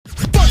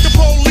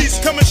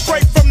coming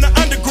straight from the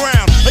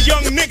underground. A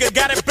young nigga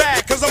got it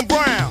bad cause I'm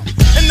brown.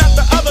 And not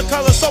the other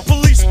color, so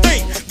police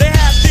think they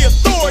have the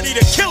authority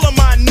to kill a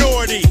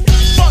minority.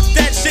 Fuck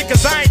that shit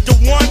cause I ain't the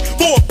one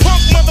for a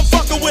punk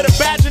motherfucker with a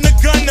badge and a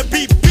gun to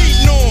be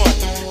beaten on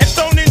and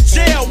thrown in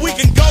jail. We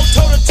can go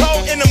toe to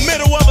toe in the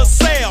middle of a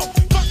sale.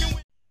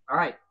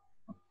 Alright.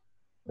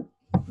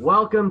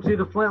 Welcome to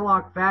the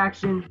Flintlock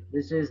Faction.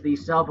 This is the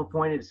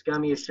self-appointed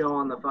scummiest show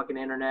on the fucking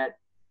internet.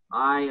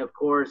 I, of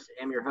course,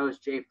 am your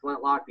host, Jay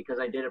Flintlock, because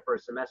I did it for a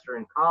semester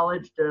in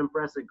college to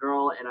impress a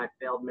girl, and I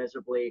failed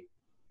miserably.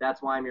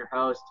 That's why I'm your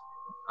host.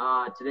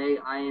 Today,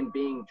 I am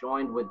being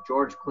joined with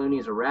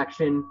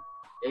Georgeclooneyserection,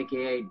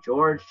 a.k.a.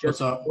 George, just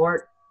for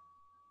short,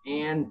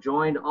 and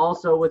joined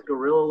also with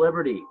Gorilla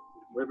Liberty,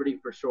 Liberty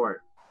for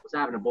short. What's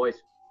happening,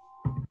 boys?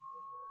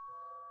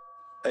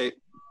 Hey.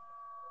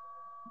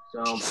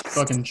 So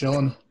fucking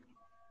chilling.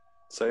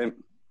 Same.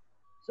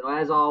 So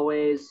as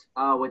always,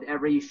 with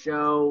every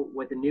show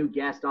with a new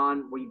guest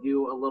on, we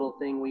do a little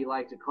thing we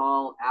like to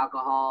call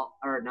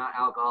not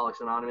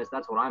Alcoholics Anonymous.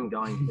 That's what I'm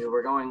going to.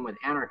 We're going with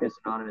Anarchists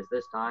Anonymous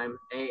this time.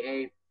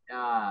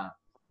 AA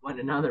went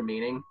another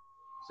meaning.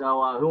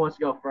 So who wants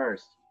to go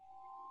first?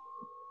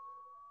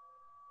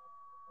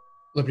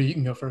 Liberty, you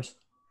can go first.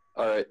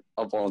 All right,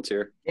 I'll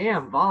volunteer.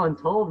 Damn,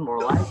 voluntold,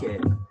 more like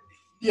it.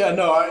 Yeah,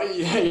 no,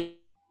 I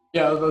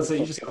was about to say,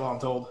 you just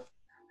got voluntold.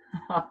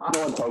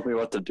 No one told me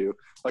what to do.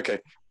 Okay.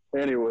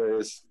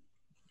 Anyways,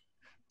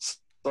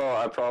 so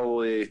I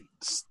probably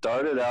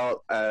started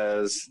out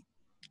as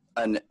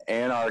an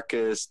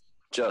anarchist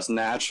just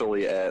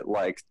naturally at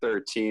like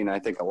 13. I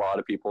think a lot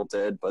of people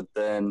did, but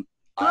then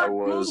I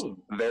was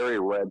very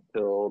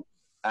red-pilled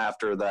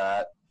after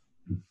that.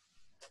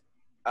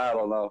 I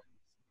don't know.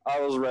 I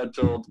was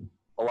red-pilled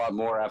a lot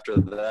more after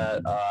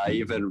that. I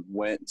even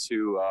went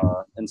to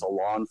into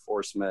law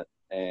enforcement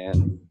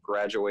and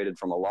graduated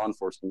from a law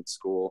enforcement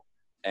school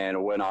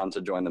and went on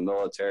to join the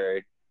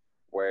military,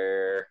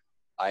 where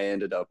I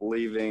ended up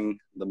leaving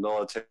the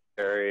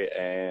military.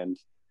 And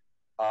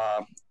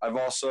I've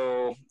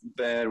also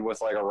been with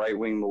like a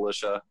right-wing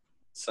militia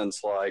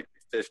since like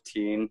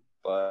 15,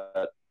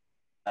 but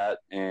that,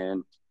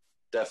 and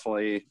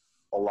definitely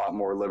a lot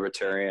more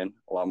libertarian,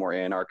 a lot more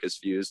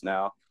anarchist views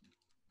now.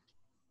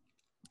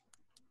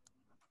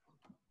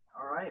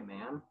 All right,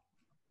 man.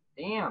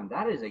 Damn,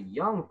 that is a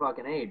young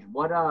fucking age.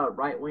 What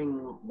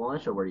right-wing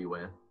militia were you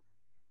with?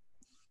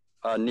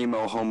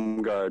 Nemo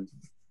Home Guard.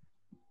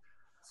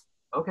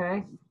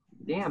 Okay.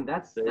 Damn,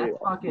 that's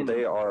fucking.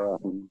 They are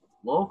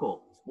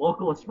local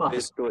as fuck.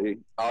 Basically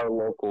our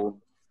local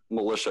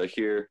militia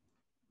here.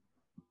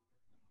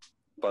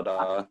 But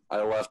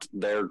I left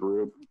their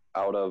group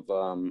out of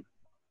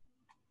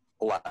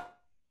lack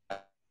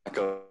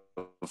of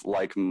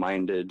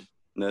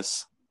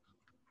like-mindedness.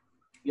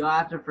 You'll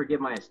have to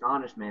forgive my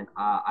astonishment.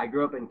 I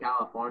grew up in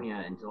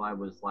California until I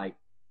was like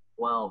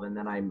 12, and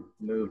then I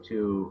moved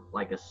to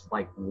like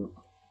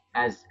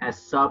as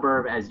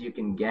suburb as you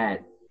can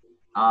get.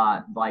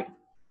 Like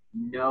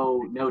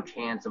no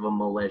chance of a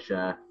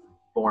militia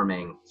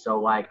forming. So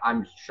like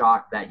I'm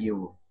shocked that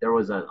there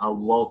was a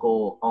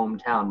local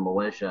hometown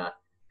militia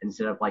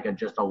instead of like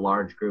just a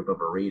large group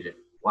of a region.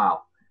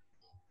 Wow.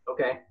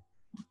 Okay.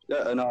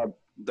 Yeah, and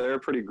they're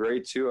pretty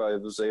great too. I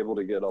was able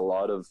to get a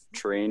lot of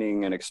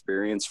training and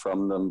experience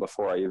from them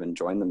before I even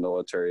joined the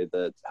military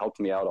that helped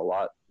me out a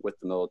lot with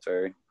the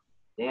military.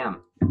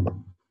 Damn.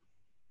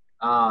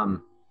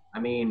 I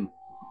mean,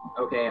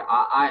 okay,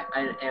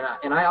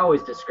 I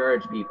always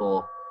discourage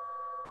people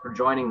from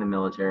joining the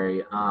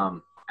military.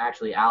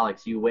 Actually,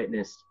 Alex, you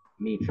witnessed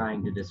me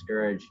trying to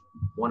discourage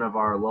one of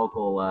our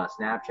local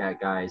Snapchat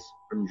guys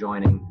from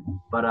joining.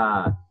 But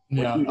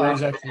yeah, I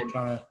was actually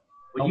trying to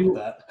help with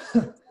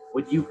that.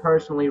 Would you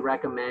personally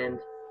recommend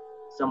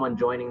someone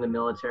joining the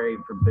military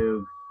for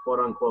boog, quote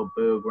unquote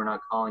boog? We're not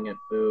calling it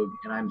boog,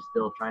 and I'm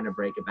still trying to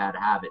break a bad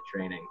habit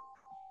training.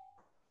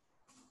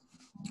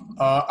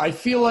 I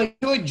feel like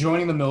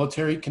joining the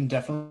military can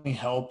definitely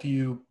help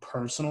you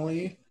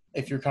personally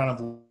if you're kind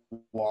of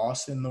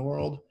lost in the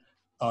world.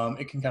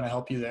 It can kind of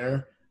help you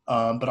there,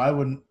 but I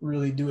wouldn't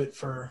really do it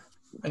for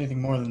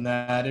anything more than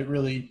that. It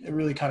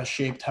really kind of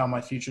shaped how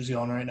my future's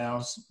going right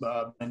now,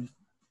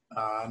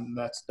 and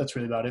that's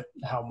really about it.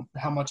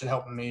 How much it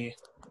helped me.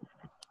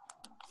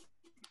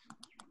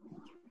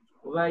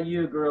 What about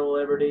you, Girl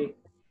Liberty?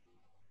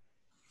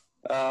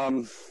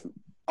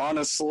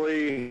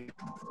 Honestly,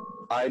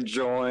 I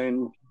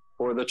joined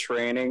for the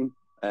training,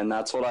 and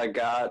that's what I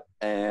got.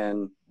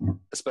 And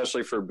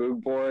especially for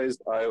Boog Boys,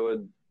 I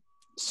would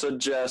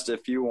suggest,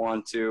 if you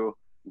want to,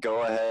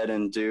 go ahead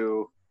and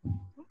do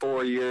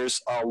 4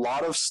 years. A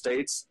lot of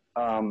states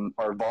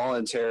are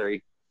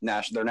voluntary.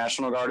 Their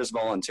National Guard is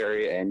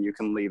voluntary, and you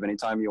can leave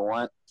anytime you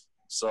want.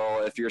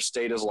 So if your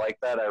state is like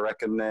that, I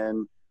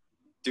recommend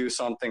do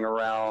something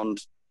around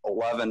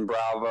 11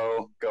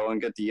 Bravo, go and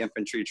get the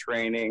infantry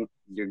training.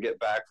 You get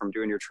back from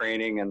doing your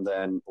training and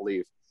then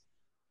leave.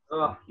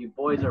 Oh, you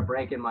boys are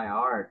breaking my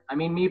heart. I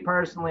mean, me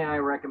personally, I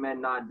recommend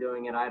not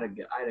doing it. I had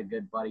a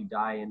good buddy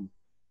die in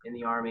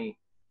the Army.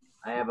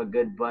 I have a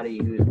good buddy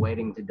who's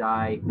waiting to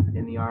die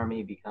in the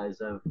Army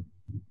because of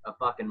a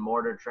fucking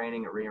mortar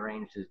training. It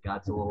rearranged his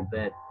guts a little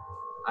bit.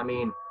 I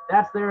mean,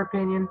 that's their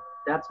opinion.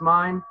 That's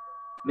mine.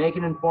 Make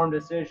an informed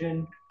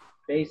decision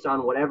based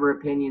on whatever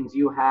opinions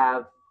you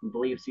have and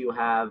beliefs you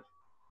have.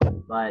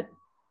 But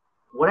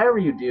whatever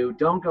you do,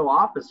 don't go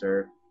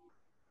officer.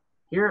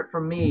 Hear it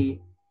from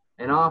me,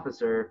 an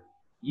officer.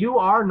 You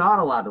are not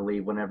allowed to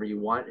leave whenever you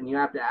want, and you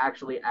have to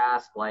actually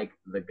ask, like,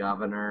 the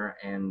governor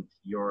and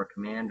your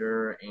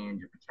commander and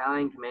your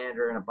battalion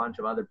commander and a bunch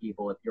of other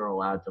people if you're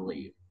allowed to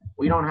leave.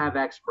 We don't have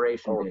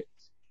expiration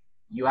dates.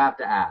 You have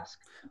to ask.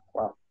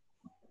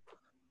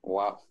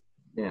 Wow.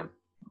 Yeah.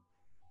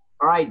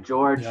 All right,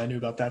 George. Yeah, I knew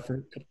about that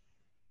for.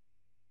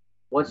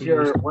 What's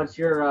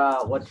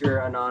your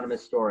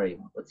anonymous story?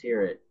 Let's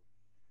hear it.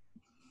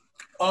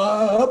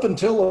 Up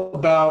until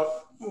about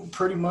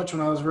pretty much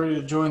when I was ready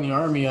to join the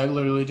Army, I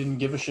literally didn't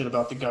give a shit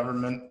about the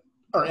government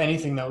or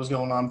anything that was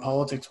going on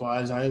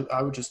politics-wise.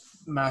 I would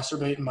just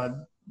masturbate in my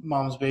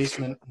mom's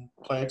basement and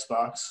play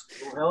Xbox.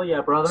 Well, hell yeah,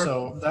 brother.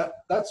 So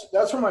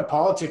that's where my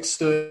politics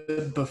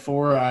stood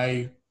before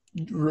I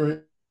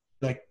joined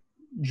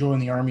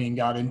the Army and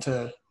got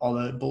into all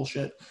the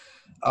bullshit.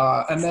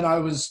 And then I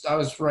was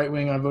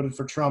right-wing. I voted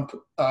for Trump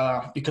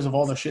because of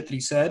all the shit that he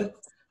said.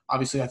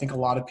 Obviously, I think a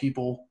lot of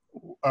people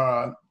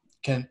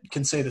can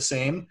say the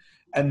same.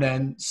 And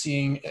then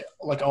seeing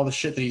like all the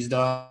shit that he's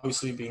done,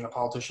 obviously being a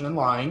politician and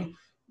lying,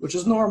 which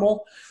is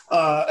normal,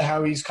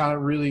 how he's kind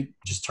of really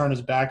just turned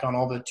his back on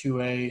all the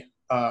 2A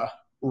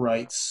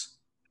rights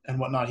and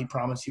whatnot he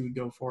promised he would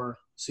go for.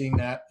 Seeing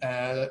that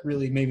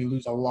really made me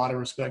lose a lot of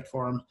respect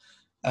for him.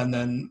 And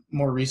then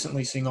more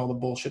recently, seeing all the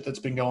bullshit that's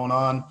been going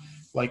on,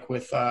 like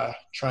with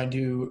trying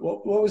to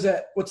what was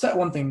that? What's that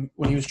one thing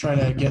when he was trying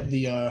to get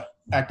the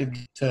active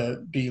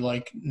to be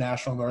like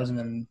National Guardsmen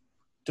and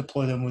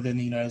deploy them within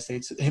the United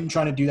States? Him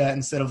trying to do that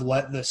instead of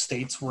let the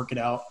states work it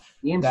out.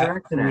 The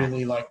Insurrection Act.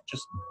 Really like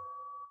just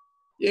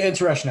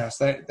Insurrection Act.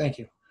 Thank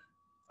you.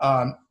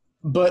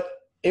 But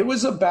it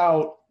was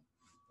about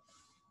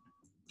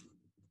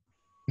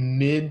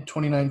mid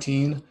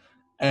 2019,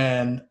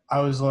 and I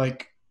was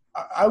like,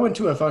 I went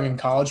to a fucking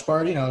college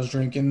party and I was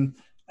drinking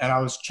and I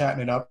was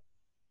chatting it up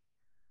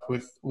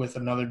with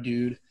another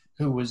dude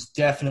who was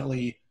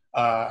definitely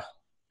anarcho.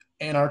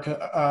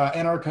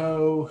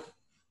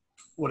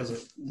 What is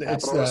it?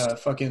 It's the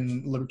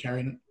fucking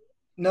libertarian.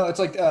 No, it's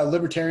like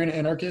libertarian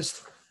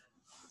anarchist.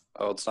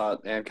 Oh, it's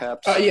not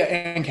ANCAPs?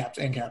 Yeah,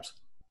 ANCAPs.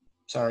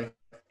 Sorry.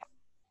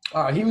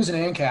 He was an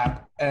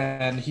ANCAP,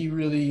 and he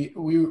really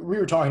we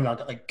were talking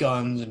about like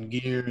guns and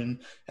gear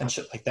and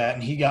shit like that,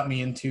 and he got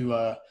me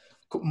into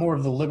more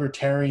of the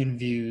libertarian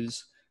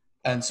views,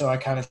 and so I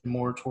kind of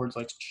more towards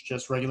like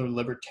just regular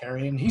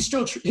libertarian. He's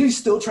still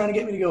trying to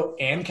get me to go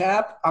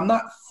ANCAP. I'm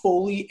not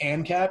fully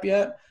ANCAP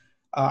yet.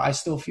 I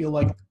still feel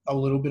like a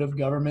little bit of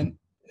government,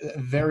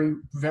 very,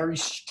 very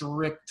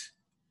strict,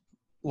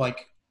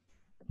 like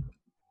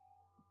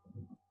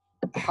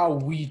how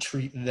we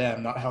treat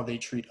them, not how they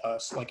treat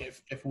us. Like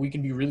if we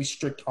can be really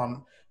strict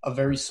on a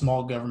very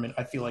small government,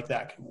 I feel like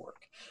that could work.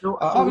 So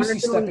obviously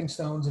stepping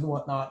stones and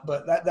whatnot,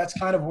 but that's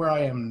kind of where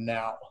I am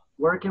now.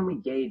 Where can we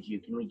gauge you?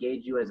 Can we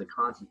gauge you as a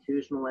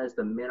constitutionalist,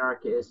 a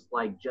minarchist,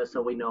 like just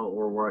so we know what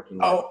we're working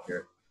with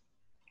here?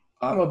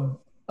 I'm a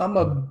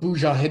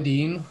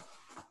mujahideen.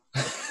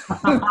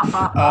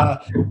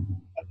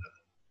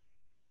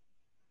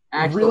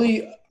 Actually,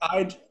 really,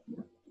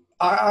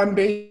 I'm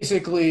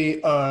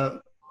basically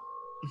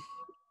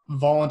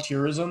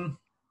volunteerism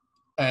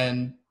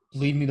and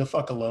leave me the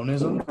fuck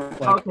aloneism.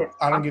 Like, okay,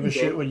 I don't give a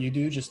shit what you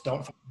do, just don't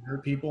fucking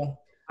hurt people.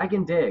 I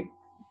can dig.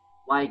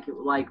 Like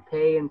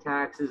pay and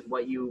taxes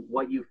what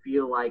you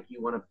feel like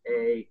you want to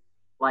pay.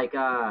 Like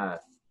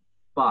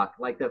fuck.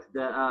 Like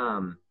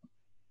the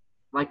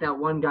like that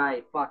one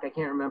guy, fuck, I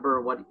can't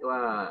remember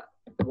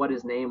what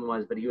his name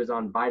was, but he was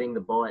on Biting the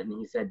Bullet, and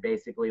he said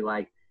basically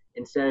like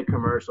instead of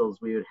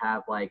commercials we would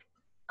have like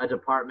a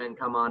department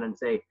come on and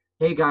say,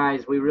 hey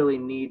guys, we really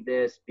need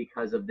this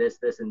because of this,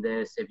 this, and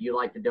this. If you'd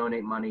like to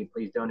donate money,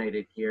 please donate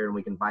it here and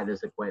we can buy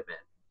this equipment,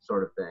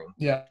 sort of thing.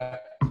 Yeah.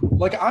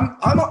 Like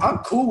I'm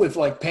cool with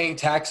like paying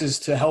taxes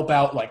to help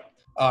out like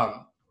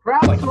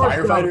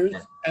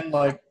firefighters and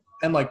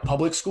like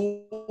public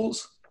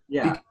schools.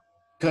 Yeah.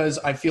 Because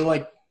I feel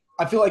like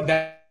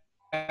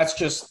that's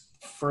just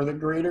for the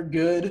greater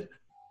good.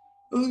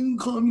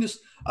 Communist.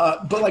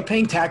 But like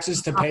paying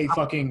taxes to pay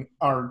fucking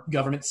our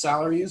government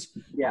salaries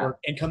or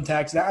income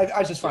tax,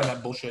 I just find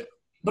that bullshit.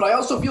 But I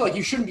also feel like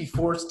you shouldn't be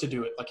forced to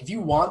do it. Like if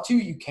you want to,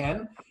 you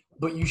can,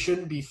 but you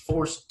shouldn't be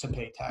forced to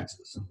pay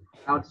taxes.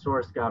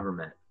 Outsource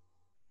government.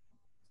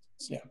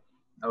 Yeah.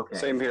 Okay.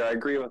 Same here. I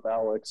agree with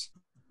Alex.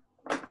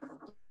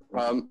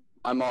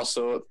 I'm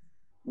also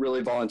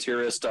really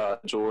volunteerist,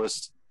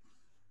 dualist.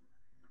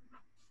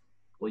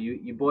 Well,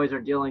 you boys are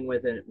dealing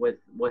with it with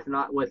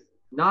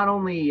not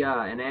only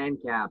an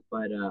ANCAP,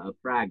 but a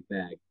frag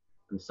bag.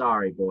 I'm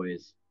sorry,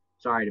 boys.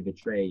 Sorry to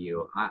betray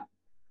you.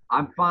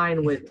 I'm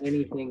fine with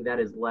anything that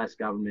is less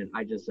government.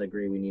 I just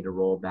agree we need to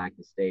roll back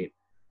the state.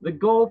 The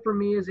goal for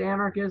me is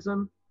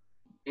anarchism,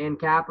 and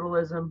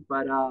capitalism.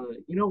 But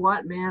you know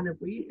what, man? If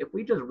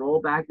we just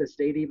roll back the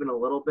state even a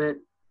little bit,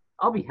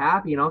 I'll be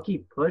happy and I'll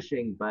keep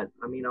pushing. But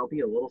I mean, I'll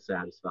be a little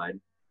satisfied.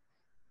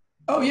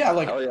 Oh yeah,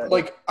 Hell yeah.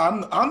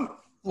 I'm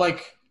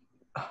like,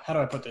 how do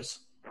I put this?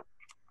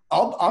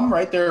 I'm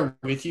right there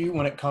with you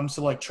when it comes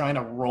to like trying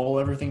to roll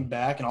everything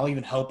back, and I'll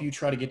even help you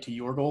try to get to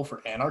your goal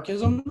for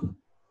anarchism.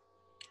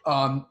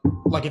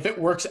 Like if it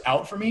works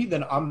out for me,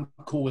 then I'm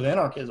cool with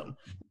anarchism.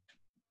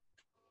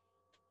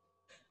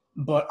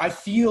 But I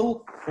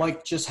feel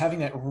like just having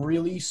that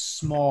really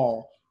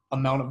small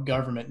amount of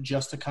government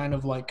just to kind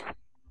of like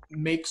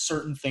make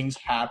certain things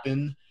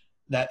happen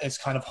that is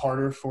kind of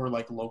harder for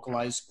like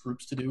localized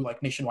groups to do,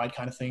 like nationwide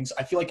kind of things.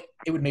 I feel like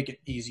it would make it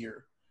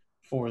easier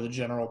for the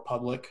general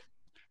public.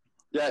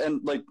 Yeah,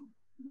 and like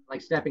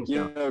stepping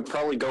stone.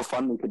 probably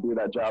GoFundMe could do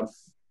that job.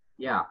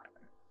 Yeah.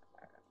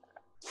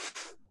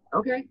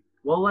 Okay.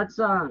 Well,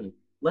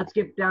 let's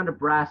get down to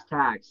brass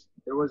tacks.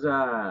 There was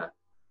a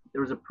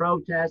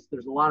protest.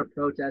 There's a lot of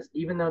protests,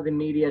 even though the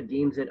media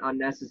deems it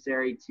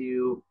unnecessary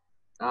to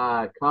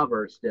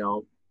cover.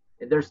 Still,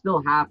 they're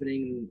still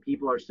happening.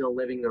 People are still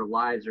living their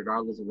lives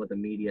regardless of what the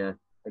media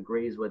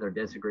agrees with or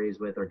disagrees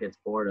with or gets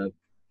bored of.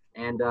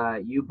 And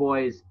you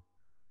boys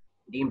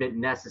deemed it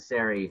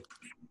necessary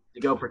to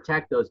go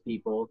protect those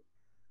people.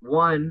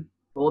 One,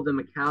 hold them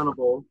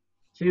accountable.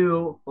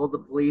 Two, hold the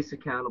police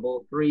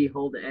accountable. Three,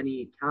 hold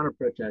any counter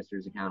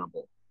protesters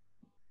accountable.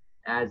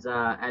 As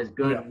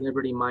good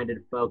liberty-minded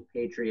folk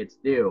patriots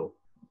do.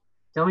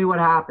 Tell me what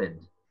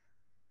happened.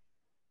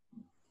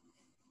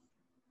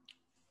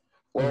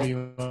 Well, Liberty,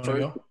 you want to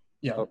go?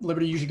 Yeah,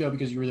 Liberty, you should go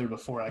because you were there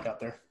before I got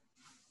there.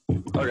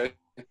 Okay.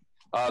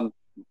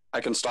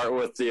 I can start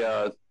with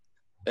the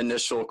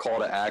initial call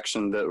to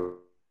action that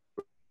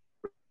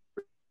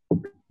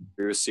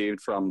we received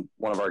from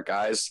one of our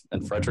guys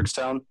in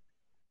Frederickstown.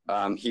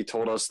 He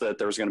told us that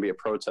there was going to be a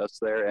protest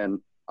there, and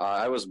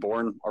I was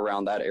born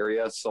around that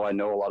area, so I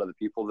know a lot of the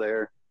people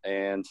there,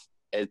 and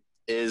it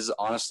is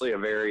honestly a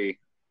very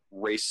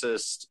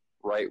racist,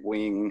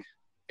 right-wing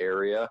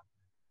area,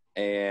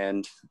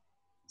 and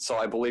so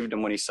I believed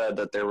him when he said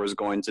that there was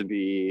going to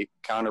be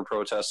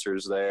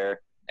counter-protesters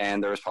there,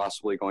 and there was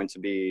possibly going to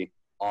be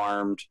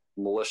armed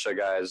militia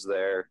guys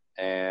there,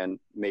 and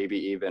maybe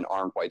even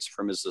armed white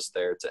supremacists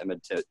there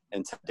to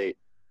intimidate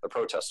the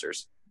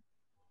protesters.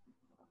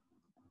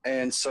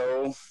 And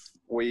so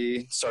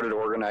we started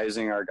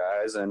organizing our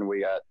guys, and we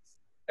got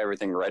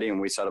everything ready,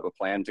 and we set up a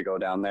plan to go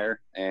down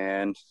there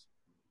and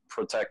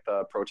protect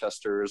the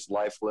protesters'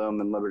 life, limb,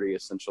 and liberty,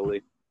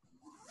 essentially.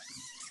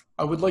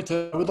 I would like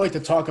to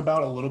talk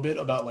about a little bit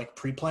about like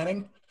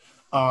pre-planning.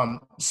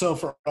 So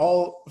for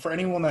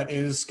anyone that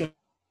is going to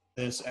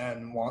do this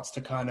and wants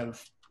to kind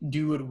of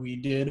do what we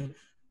did,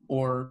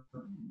 or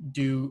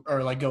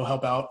like go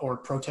help out or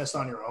protest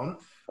on your own,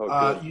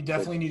 you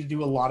definitely need to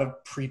do a lot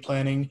of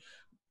pre-planning.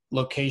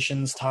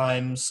 Locations,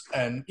 times,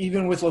 and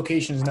even with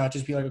locations, not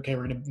just be like, okay,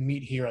 we're going to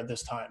meet here at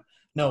this time.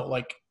 No,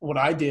 like what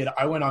I did,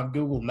 I went on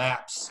Google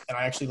Maps and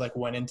I actually like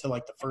went into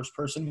like the first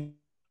person,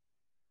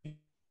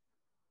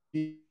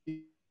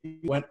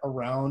 went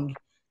around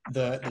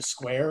the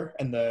square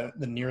and the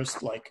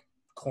nearest like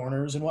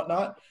corners and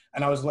whatnot.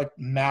 And I was like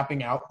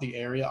mapping out the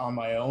area on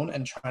my own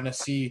and trying to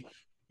see,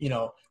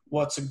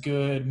 what's a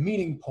good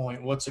meeting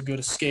point? What's a good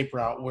escape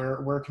route?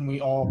 Where can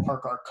we all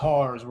park our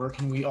cars? Where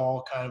can we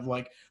all kind of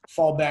like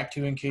fall back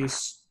to in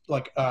case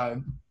like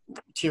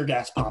tear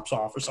gas pops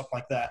off or something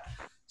like that?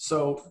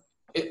 So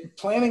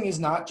planning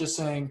is not just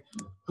saying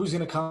who's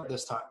going to come at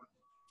this time.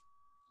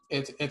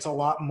 It's a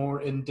lot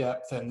more in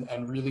depth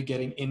and really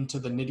getting into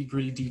the nitty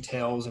gritty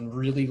details and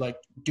really like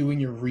doing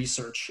your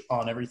research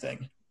on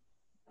everything.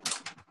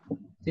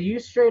 So you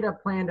straight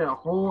up planned a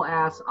whole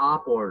ass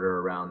op order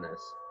around this?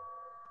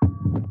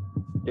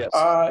 Yes.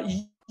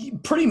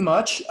 Pretty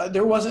much.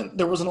 There wasn't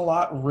a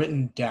lot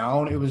written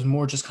down. It was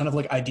more just kind of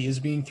like ideas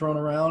being thrown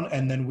around,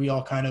 and then we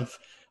all kind of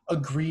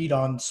agreed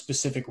on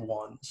specific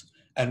ones,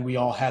 and we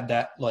all had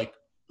that like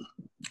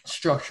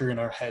structure in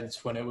our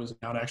heads when it was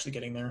down actually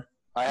getting there.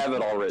 I have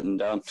it all written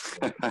down.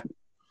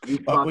 You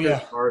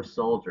are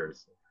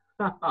soldiers.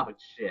 Oh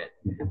shit.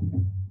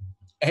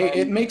 Hey,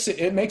 it makes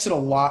it a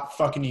lot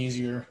fucking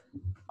easier.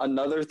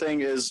 Another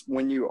thing is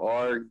when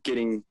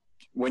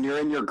you're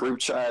in your group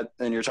chat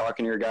and you're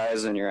talking to your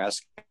guys and you're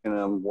asking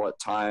them what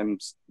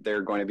times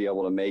they're going to be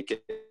able to make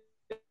it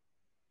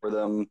for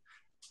them,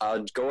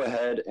 go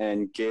ahead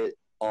and get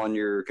on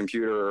your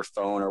computer or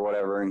phone or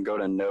whatever and go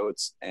to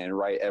notes and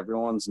write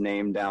everyone's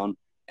name down,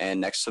 and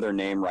next to their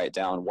name write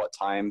down what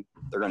time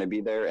they're going to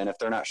be there. And if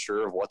they're not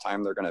sure of what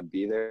time they're going to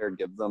be there,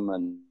 give them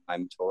an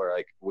time to where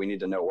like, we need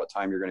to know what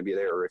time you're going to be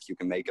there or if you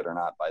can make it or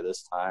not by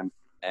this time.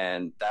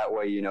 And that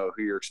way you know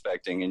who you're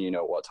expecting and you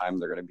know what time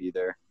they're going to be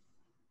there.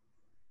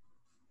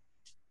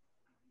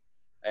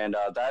 And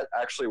that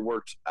actually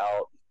worked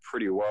out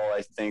pretty well.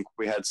 I think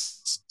we had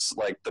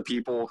like the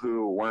people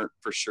who weren't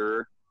for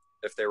sure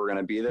if they were going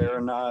to be there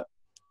or not,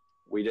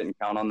 we didn't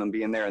count on them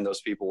being there, and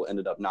those people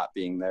ended up not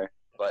being there.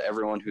 But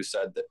everyone who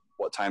said that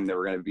what time they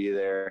were going to be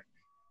there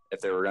if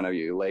they were going to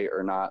be late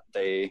or not.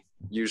 They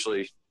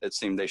usually, it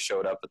seemed they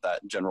showed up at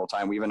that general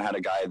time. We even had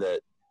a guy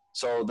that,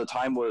 so the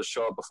time was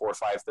show up before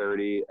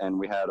 5:30, and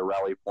we had a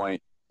rally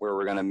point where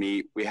we're going to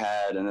meet. We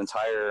had an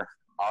entire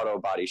auto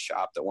body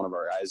shop that one of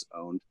our guys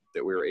owned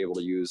that we were able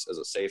to use as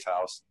a safe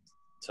house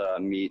to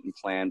meet and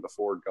plan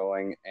before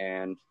going.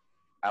 And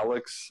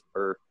Alex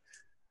or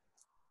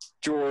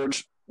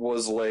George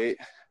was late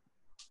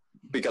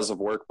because of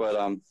work, but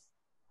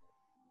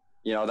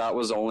you know, that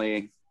was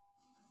only,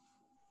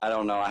 I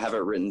don't know, I have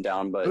it written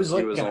down, but It was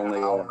like he was an only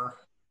hour.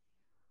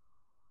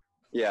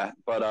 Yeah,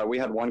 but we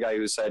had one guy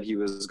who said he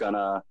was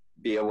gonna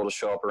be able to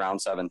show up around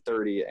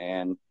 7:30,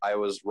 and I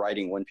was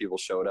writing when people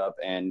showed up,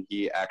 and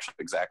he actually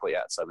exactly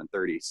at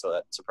 7:30, so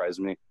that surprised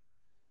me.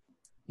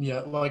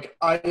 Yeah, like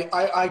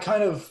I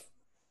kind of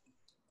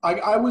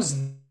I was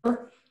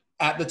there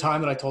at the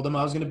time that I told him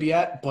I was going to be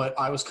at, but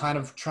I was kind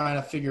of trying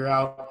to figure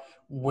out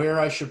where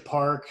I should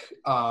park.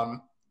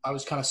 I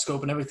was kind of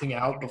scoping everything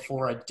out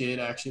before I did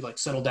actually like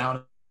settle down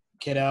and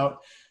kid out.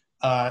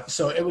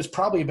 So it was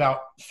probably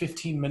about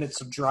 15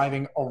 minutes of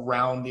driving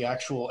around the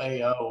actual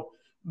AO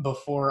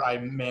before I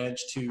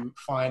managed to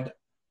find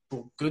a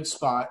good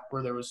spot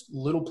where there was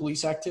little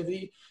police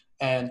activity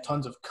and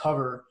tons of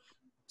cover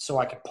so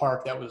I could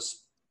park. That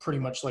was pretty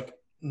much like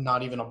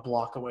not even a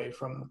block away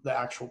from the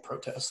actual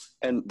protest.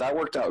 And that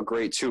worked out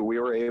great too. We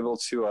were able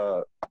to,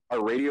 our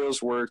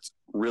radios worked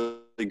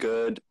really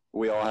good.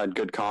 We all had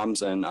good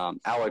comms, and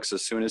Alex,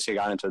 as soon as he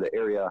got into the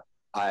area,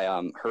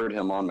 I heard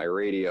him on my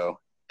radio,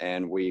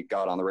 and we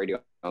got on the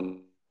radio,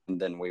 and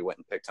then we went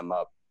and picked him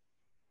up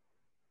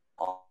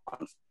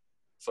on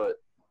foot.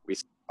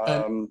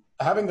 And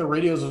having the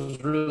radios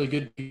was really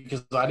good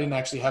because I didn't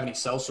actually have any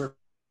cell service.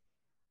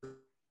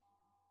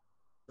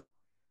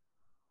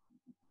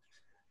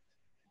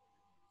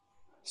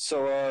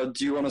 So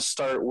do you want to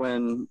start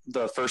when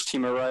the first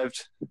team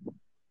arrived?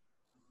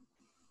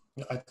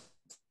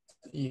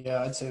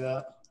 Yeah, I'd say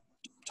that.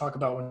 Talk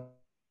about when.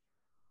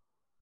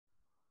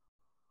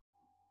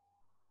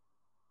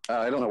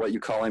 I don't know what you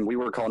call him. We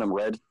were calling him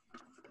Red.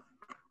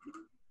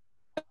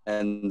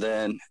 And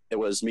then it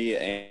was me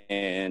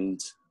and.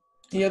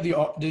 Did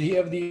he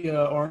have the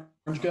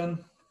orange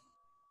gun?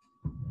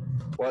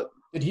 What?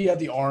 Did he have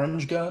the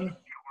orange gun?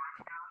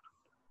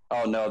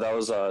 Oh no, that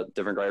was a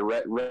different guy.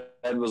 Red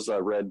was a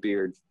red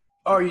beard.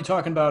 Oh, are you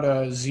talking about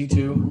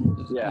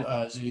Z2?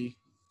 Yeah. Z.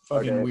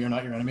 Fucking Okay. We Are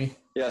Not Your Enemy.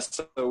 Yes,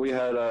 yeah, so we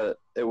had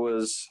it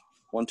was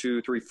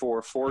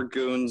 4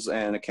 goons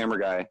and a camera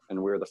guy, and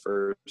we were the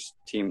first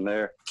team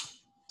there.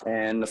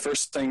 And the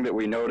first thing that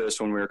we noticed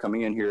when we were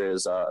coming in here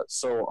is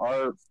so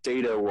our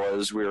data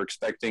was we were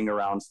expecting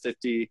around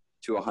 50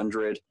 to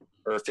 100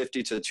 or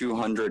 50 to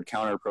 200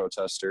 counter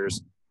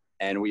protesters,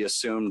 and we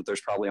assumed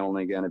there's probably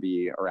only going to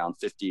be around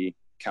 50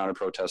 counter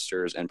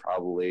protesters and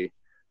probably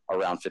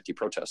around 50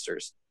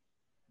 protesters.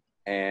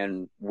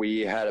 And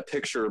we had a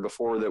picture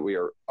before that we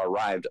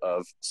arrived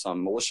of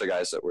some militia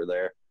guys that were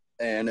there,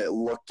 and it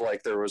looked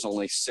like there was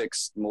only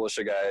 6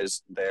 militia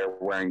guys there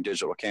wearing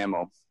digital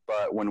camo.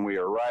 But when we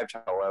arrived,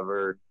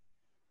 however,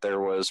 there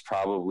was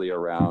probably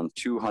around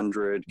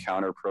 200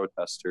 counter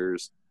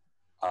protesters,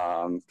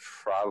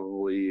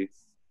 probably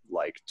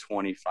like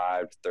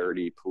 25 to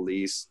 30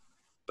 police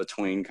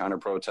between counter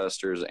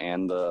protesters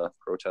and the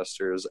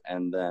protesters,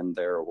 and then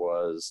there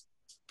was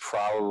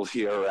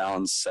probably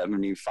around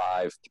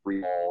 75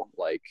 3-ball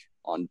like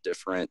on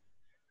different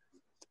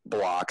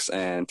blocks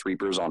and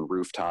threepers on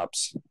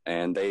rooftops,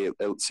 and it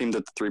seemed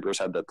that the threepers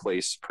had the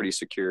place pretty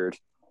secured,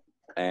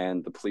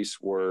 and the police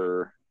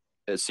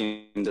it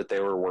seemed that they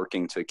were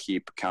working to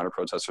keep counter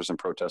protesters and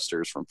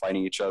protesters from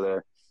fighting each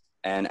other.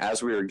 And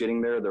as we were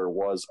getting there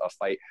was a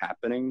fight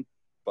happening,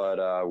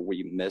 but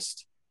we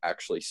missed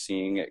actually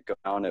seeing it go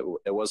down.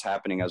 It was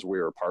happening as we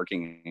were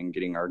parking and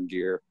getting our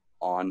gear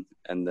on,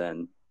 and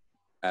then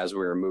as we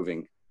were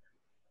moving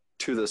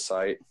to the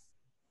site.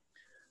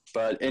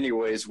 But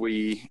anyways,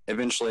 we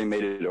eventually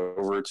made it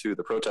over to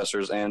the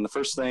protesters, and the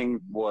first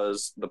thing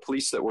was the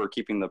police that were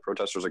keeping the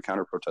protesters and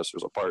counter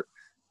protesters apart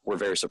were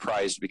very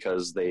surprised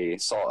because they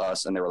saw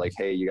us and they were like,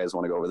 hey, you guys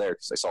want to go over there?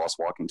 Because they saw us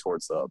walking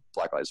towards the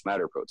Black Lives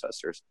Matter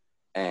protesters.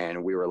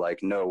 And we were like,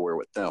 no, we're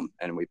with them.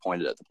 And we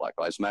pointed at the Black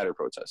Lives Matter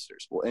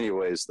protesters. Well,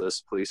 anyways, this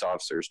police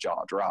officer's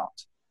jaw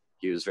dropped.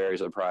 He was very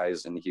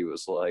surprised, and he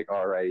was like,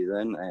 all righty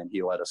then. And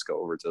he let us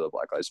go over to the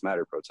Black Lives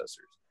Matter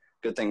protesters.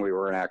 Good thing we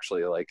weren't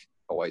actually like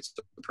a white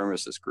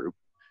supremacist group.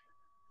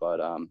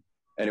 But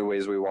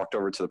anyways, we walked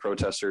over to the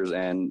protesters,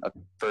 and at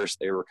first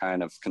they were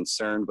kind of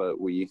concerned, but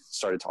we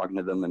started talking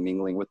to them and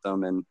mingling with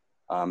them. And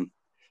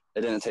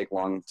it didn't take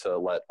long to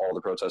let all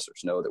the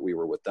protesters know that we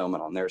were with them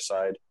and on their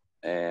side.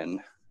 And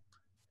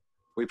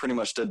we pretty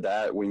much did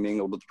that. We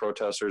mingled with the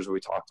protesters. We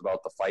talked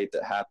about the fight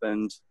that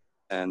happened,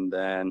 and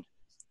then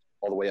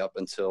all the way up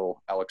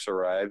until Alex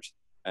arrived.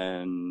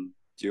 And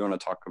do you want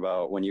to talk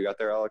about when you got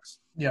there, Alex?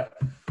 Yeah.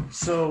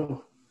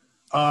 So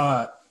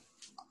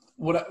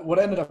what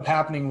ended up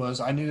happening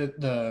was I knew that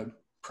the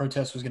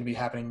protest was going to be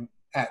happening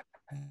at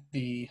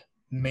the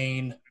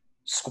main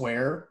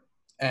square,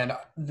 and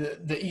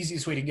the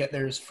easiest way to get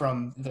there is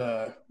from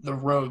the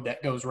road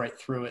that goes right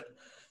through it.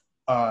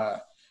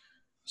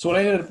 So what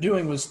I ended up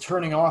doing was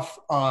turning off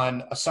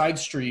on a side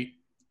street,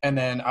 and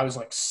then I was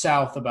like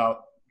south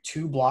about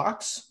 2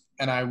 blocks,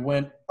 and I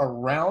went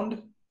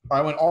around.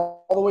 I went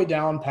all the way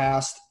down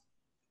past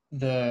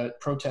the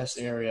protest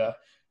area,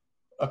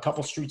 a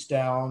couple streets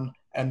down,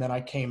 and then I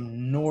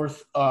came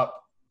north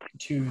up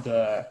to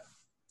the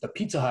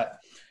Pizza Hut.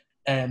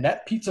 And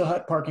that Pizza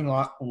Hut parking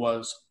lot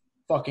was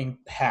fucking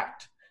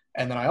packed.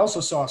 And then I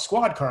also saw a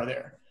squad car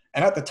there.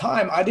 And at the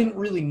time, I didn't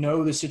really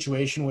know the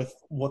situation with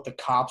what the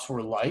cops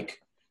were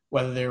like,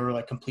 whether they were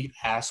like complete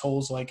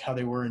assholes like how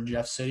they were in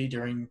Jeff City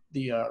during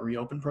the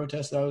reopen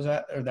protest that I was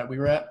at, or that we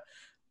were at,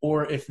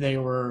 or if they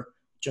were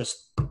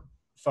just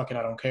fucking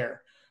I don't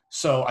care.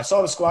 So I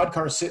saw the squad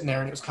car sitting there,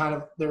 and it was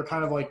they were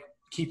kind of like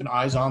keeping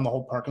eyes on the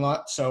whole parking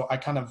lot. So I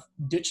kind of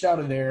ditched out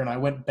of there, and I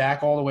went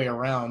back all the way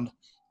around,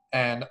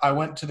 and I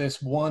went to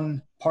this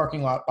one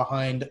parking lot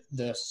behind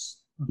this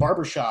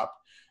barbershop,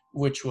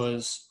 which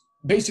was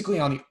basically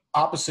on the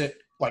opposite,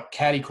 like,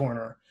 catty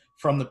corner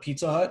from the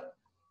Pizza Hut.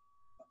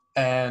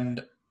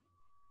 And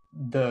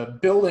the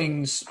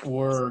buildings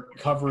were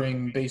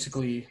covering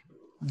basically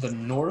the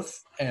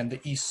north and the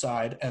east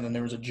side, and then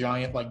there was a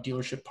giant, like,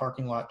 dealership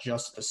parking lot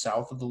just to the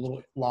south of the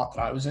little lot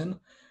that I was in.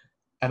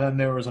 And then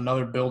there was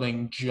another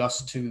building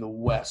just to the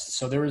west.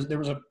 So there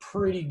was a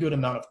pretty good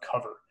amount of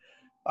cover.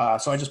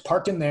 So I just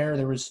parked in there.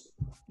 There was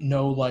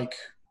no, like,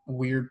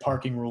 weird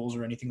parking rules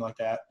or anything like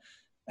that.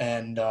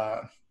 And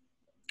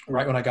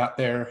right when I got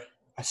there,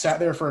 I sat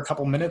there for a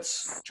couple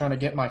minutes trying to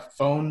get my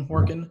phone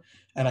working,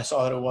 and I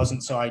saw that it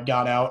wasn't. So I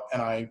got out,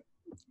 and I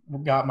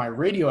got my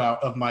radio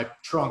out of my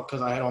trunk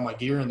because I had all my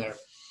gear in there.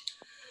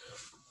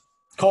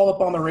 Called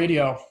up on the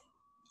radio,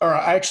 or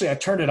I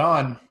turned it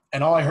on,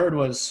 and all I heard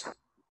was,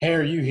 "Hey,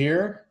 are you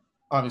here?"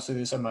 Obviously,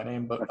 they said my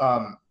name, but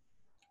I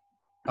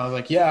was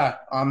like, "Yeah,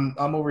 I'm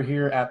over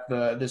here at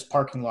this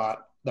parking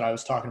lot that I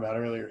was talking about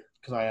earlier,"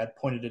 because I had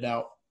pointed it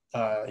out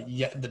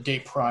the day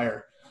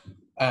prior.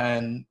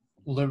 And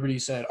Liberty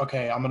said,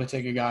 "Okay, I'm going to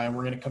take a guy, and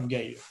we're going to come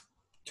get you."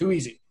 Too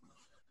easy.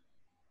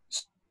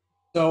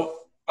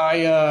 So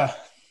I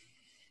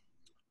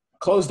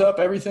closed up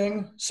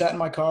everything, sat in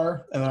my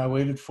car, and then I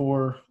waited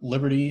for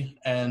Liberty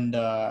and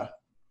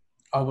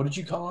what did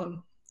you call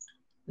him?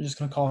 We're just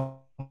going to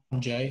call him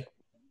Jay.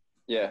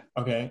 Yeah.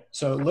 Okay.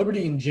 So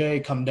Liberty and Jay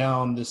come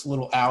down this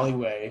little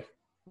alleyway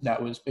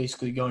that was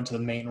basically going to the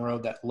main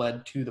road that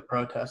led to the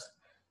protest.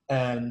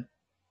 And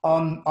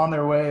on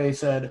their way, they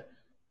said,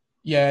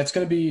 "Yeah, it's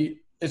gonna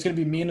be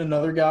me and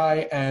another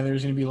guy, and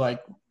there's gonna be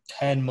like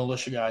 10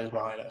 militia guys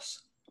behind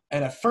us."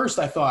 And at first,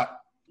 I thought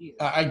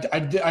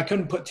I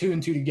couldn't put 2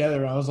 and 2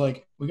 together. I was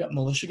like, "We got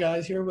militia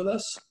guys here with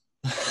us,"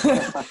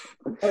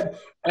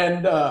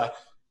 and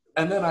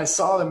then I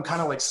saw them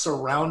kind of like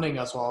surrounding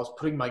us while I was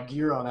putting my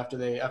gear on after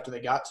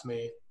they got to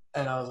me,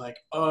 and I was like,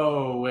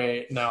 "Oh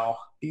wait, no,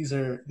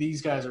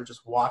 these guys are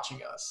just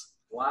watching us."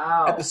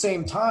 Wow. At the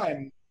same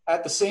time,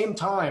 as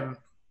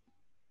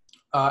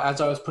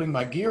I was putting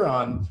my gear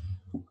on,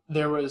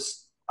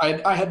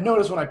 I had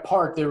noticed when I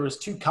parked there was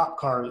 2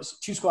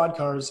 squad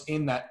cars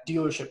in that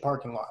dealership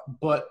parking lot,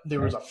 but there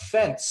was a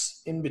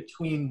fence in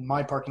between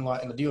my parking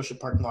lot and the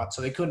dealership parking lot,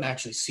 so they couldn't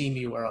actually see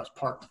me where I was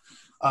parked.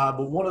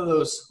 But one of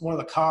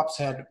the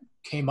cops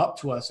came up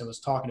to us and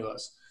was talking to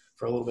us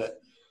for a little bit.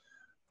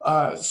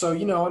 So,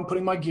 I'm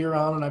putting my gear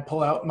on, and I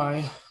pull out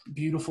my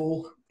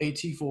beautiful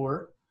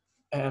AT4,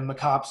 and the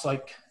cop's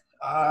like,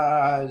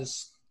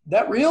 "Is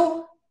that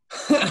real?"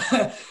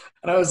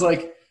 And I was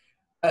like,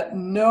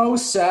 "No,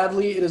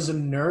 sadly, it is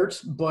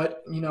inert,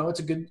 but it's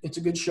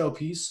a good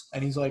showpiece."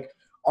 And he's like,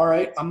 "All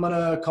right, I'm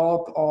gonna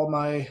call up all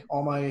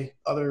my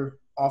other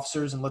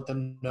officers and let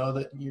them know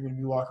that you're gonna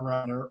be walking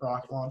around a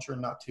rocket launcher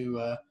and not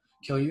to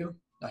kill you."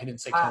 No, he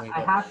didn't say kill me. I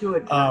But, have to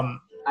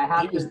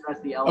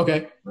address the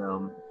elephant in the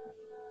room.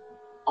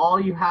 All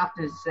you have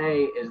to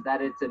say is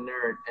that it's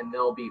inert, and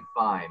they'll be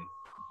fine.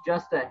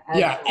 Just a heads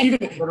yeah, up.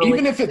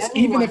 even if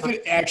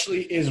it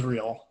actually is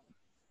real.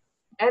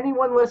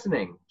 Anyone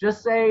listening,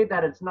 just say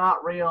that it's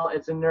not real,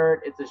 it's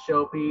inert, it's a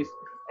showpiece,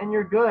 and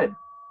you're good.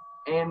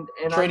 And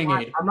Training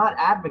aid. I'm not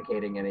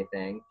advocating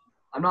anything.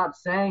 I'm not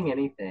saying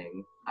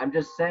anything. I'm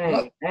just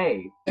saying,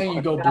 hey. And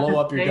you go blow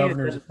up your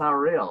governor's. It's not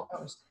real.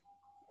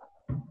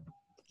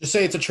 Just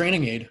say it's a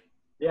training aid.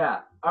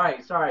 Yeah. All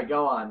right. Sorry.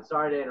 Go on.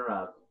 Sorry to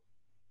interrupt.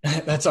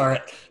 That's all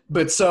right.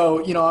 But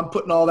so, I'm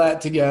putting all that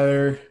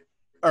together,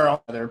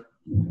 or they're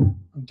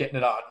getting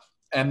it on.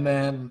 And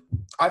then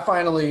I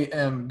finally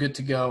am good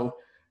to go,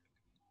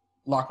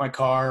 lock my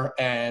car,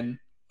 and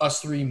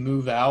us 3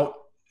 move out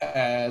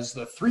as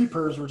the 3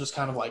 pers were just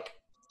kind of like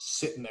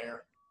sitting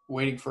there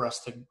waiting for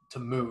us to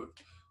move.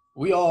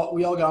 We all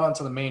got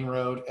onto the main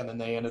road, and then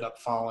they ended up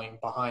following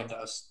behind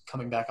us,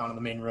 coming back onto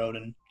the main road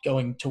and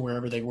going to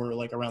wherever they were,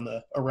 like around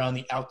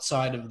the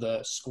outside of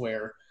the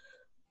square.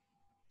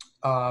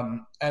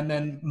 And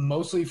then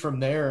mostly from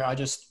there, I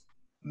just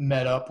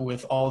met up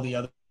with all the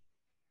other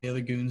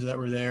goons that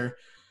were there,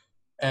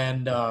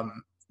 and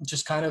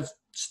just kind of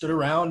stood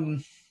around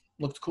and,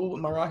 looked cool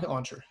with my rocket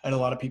launcher. I had a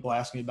lot of people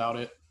ask me about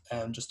it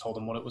and just told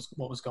them what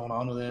was going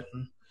on with it.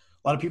 And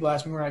a lot of people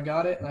asked me where I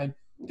got it, and I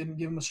didn't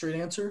give them a straight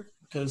answer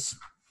because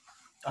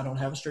I don't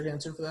have a straight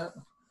answer for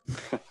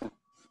that.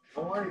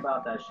 Don't worry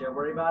about that shit.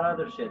 Worry about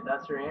other shit.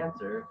 That's your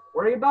answer.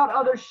 Worry about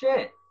other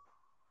shit.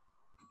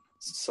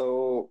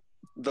 So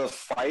the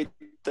fight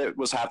that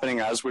was happening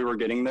as we were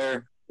getting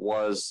there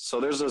was, so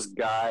there's this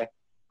guy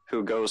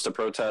who goes to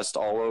protest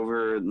all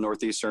over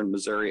northeastern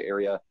Missouri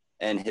area,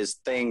 and his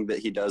thing that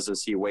he does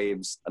is he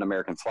waves an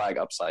American flag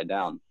upside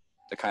down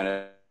to kind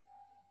of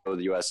show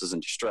the U.S. is in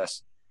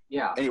distress.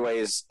 Yeah.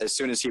 Anyways, as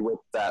soon as he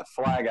whipped that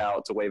flag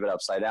out to wave it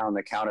upside down,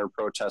 the counter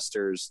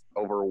protesters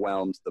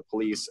overwhelmed the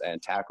police and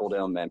tackled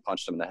him and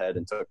punched him in the head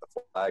and took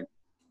the flag.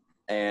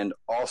 And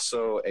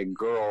also a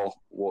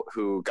girl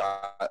who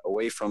got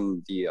away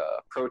from the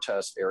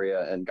protest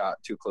area and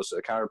got too close to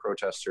the counter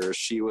protesters,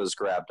 she was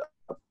grabbed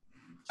up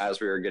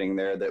as we were getting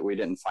there. That we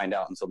didn't find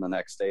out until the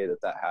next day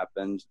that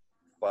happened.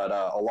 But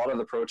a lot of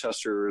the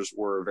protesters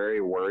were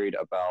very worried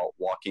about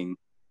walking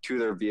to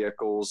their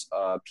vehicles.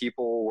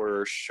 People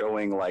were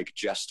showing like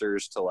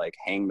gestures to like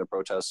hang the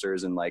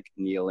protesters and like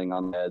kneeling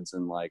on heads,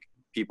 and like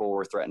people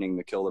were threatening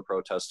to kill the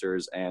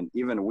protesters. And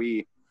even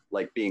we,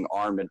 like being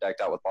armed and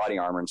decked out with body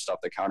armor and stuff,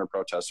 the counter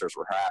protesters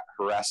were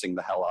harassing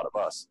the hell out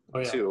of us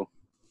too.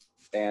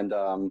 And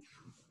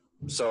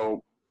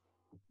so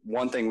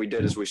one thing we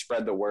did is we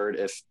spread the word,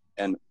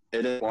 and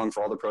it is long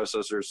for all the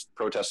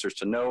protesters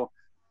to know,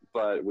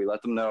 but we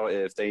let them know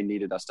if they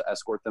needed us to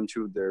escort them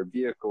to their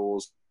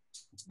vehicles,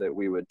 that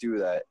we would do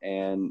that.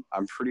 And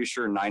I'm pretty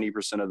sure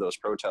 90% of those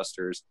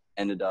protesters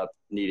ended up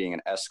needing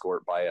an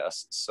escort by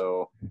us.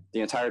 So the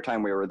entire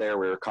time we were there,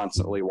 we were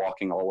constantly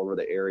walking all over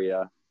the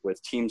area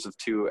with teams of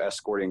 2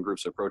 escorting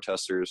groups of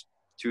protesters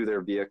to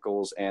their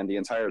vehicles. And the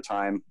entire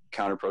time,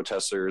 counter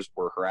protesters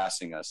were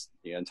harassing us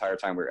the entire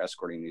time we were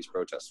escorting these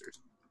protesters.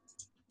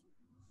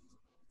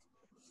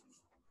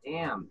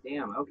 Damn.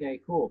 Okay,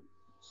 cool.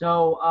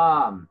 So,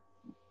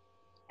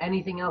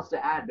 anything else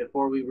to add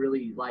before we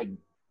really like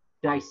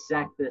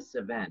dissect this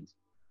event?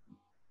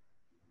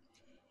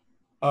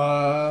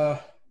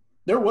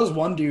 There was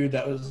one dude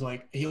that was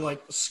like, he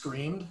like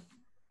screamed,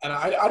 and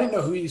I didn't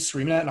know who he was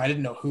screaming at, and I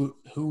didn't know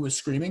who was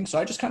screaming, so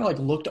I just kind of like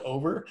looked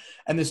over,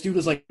 and this dude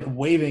was like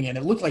waving, and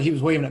it looked like he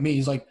was waving at me.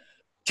 He's like,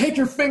 "Take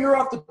your finger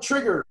off the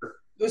trigger."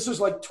 This was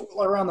like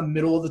around the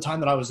middle of the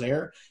time that I was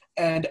there,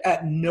 and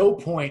at no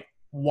point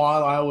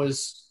while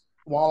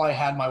I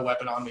had my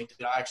weapon on me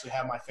did I actually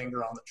have my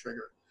finger on the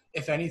trigger.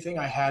 If anything,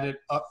 I had it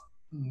up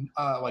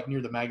like near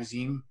the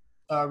magazine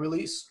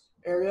release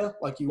area,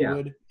 like you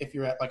would if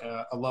you're at like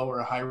a low or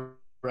a high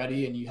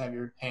ready and you have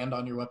your hand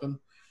on your weapon.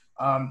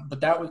 But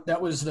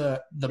that was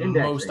the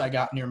most I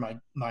got near my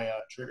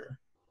trigger.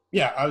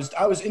 Yeah,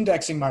 I was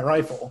indexing my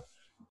rifle,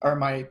 or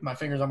my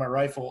fingers on my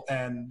rifle,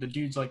 and the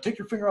dude's like, "Take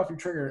your finger off your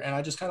trigger," and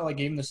I just kind of like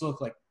gave him this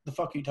look like, "The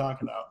fuck are you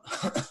talking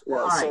about?"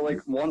 Yeah, so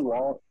like one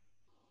law.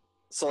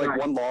 So like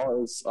one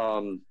law is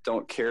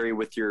don't carry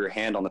with your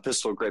hand on the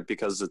pistol grip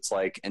because it's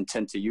like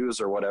intent to use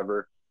or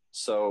whatever.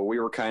 So we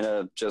were kind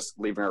of just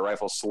leaving our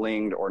rifle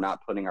slinged or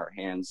not putting our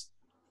hands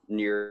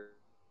near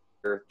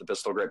the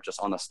pistol grip, just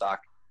on the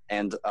stock.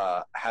 And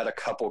had a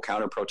couple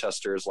counter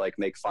protesters like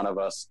make fun of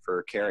us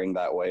for carrying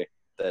that way,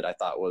 that I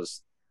thought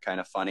was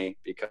kind of funny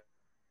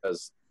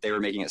because they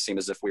were making it seem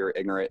as if we were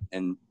ignorant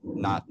and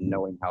not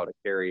knowing how to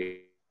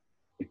carry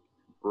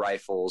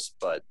rifles,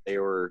 but they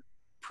were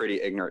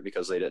pretty ignorant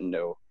because they didn't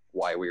know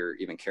why we were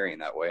even carrying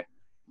that way.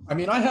 I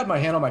mean, I had my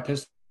hand on my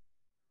pistol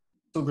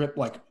grip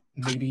like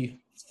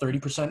maybe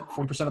 30%,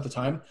 40% of the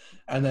time,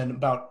 and then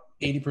about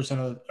 80%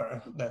 of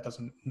that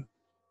doesn't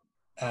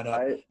add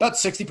up. About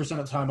 60%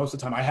 of the time, most of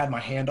the time, I had my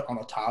hand on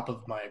the top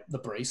of the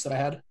brace that I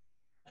had.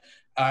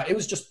 It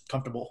was just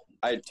comfortable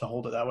to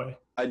hold it that way.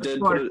 I did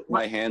put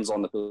my hands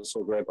on the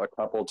pistol grip a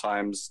couple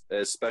times,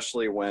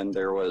 especially when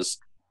there was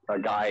a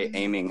guy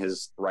aiming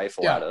his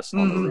rifle at us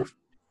on the roof.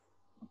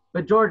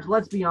 But George,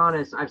 let's be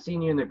honest. I've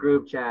seen you in the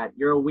group chat.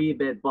 You're a wee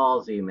bit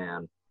ballsy,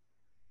 man.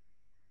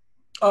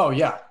 Oh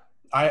yeah,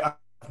 I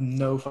have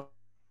no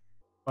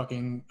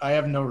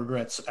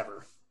regrets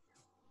ever.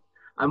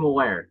 I'm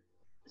aware.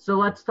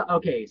 So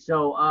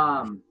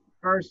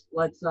first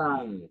let's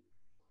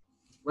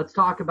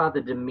talk about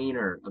the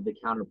demeanor of the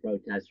counter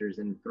protesters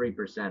and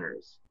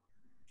 3%ers.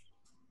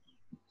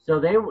 So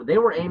they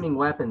were aiming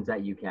weapons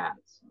at you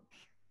cats.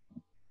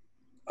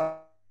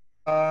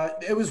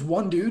 It was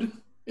one dude.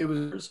 It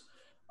was,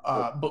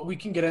 but we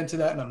can get into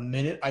that in a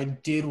minute. I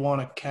did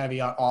want to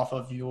caveat off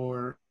of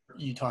you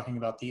talking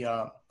about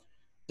the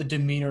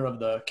demeanor of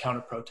the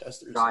counter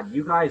protesters. God,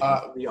 you guys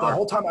the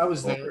whole time I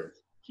was there.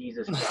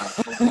 Jesus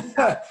Christ.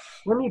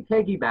 Let me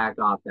piggyback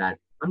off that.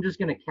 I'm just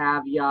going to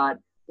caveat.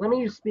 Let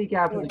me speak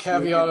after the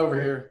caveat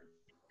over here.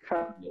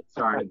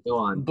 Sorry, go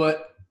on.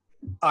 But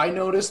I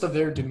noticed of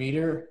their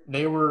demeanor,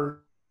 they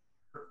were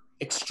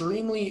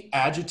extremely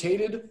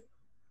agitated,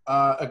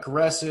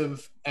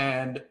 aggressive,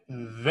 and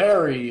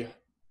very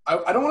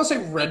I don't want to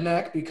say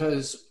redneck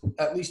because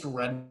at least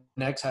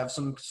rednecks have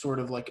some sort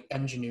of like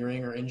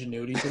engineering or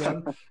ingenuity to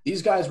them.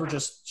 These guys were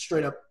just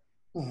straight up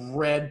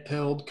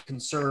red-pilled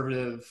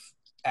conservative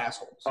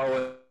assholes.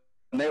 Oh,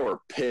 and they were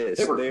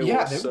pissed. They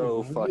were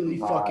so really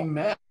fucking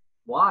mad.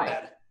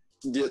 Why?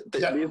 Yeah,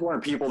 these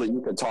weren't people that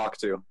you could talk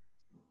to.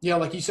 Yeah,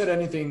 like you said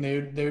anything,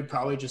 they would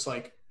probably just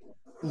like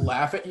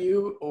laugh at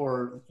you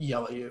or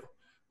yell at you,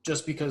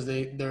 just because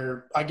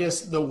they're I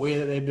guess the way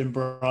that they've been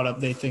brought up,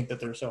 they think that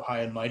they're so high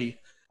and mighty.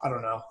 I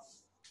don't know.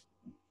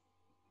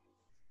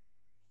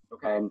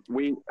 Okay.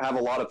 We have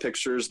a lot of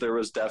pictures. There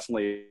was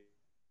definitely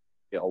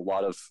a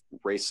lot of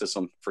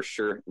racism for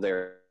sure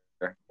there.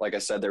 Like I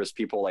said, there was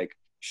people like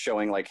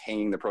showing like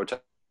hanging the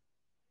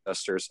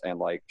protesters and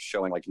like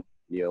showing like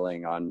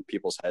kneeling on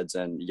people's heads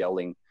and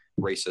yelling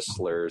racist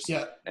slurs.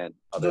 Yeah, and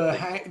other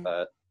things like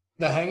that.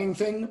 The hanging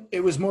thing,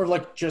 it was more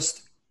like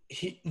just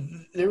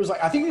there was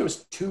like I think there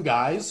was two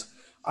guys.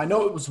 I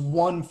know it was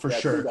one for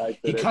sure.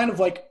 He kind of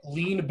like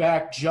leaned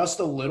back just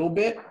a little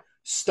bit,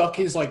 stuck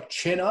his like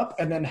chin up,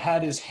 and then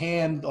had his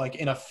hand like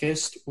in a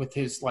fist with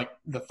his like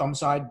the thumb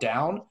side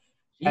down,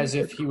 as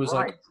if he was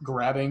like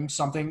grabbing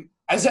something,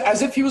 as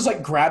if he was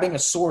like grabbing a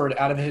sword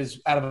out of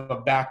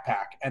a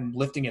backpack and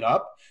lifting it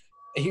up.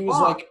 He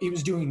was like he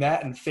was doing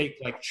that and fake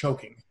like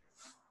choking.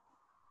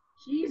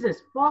 Jesus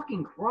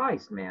fucking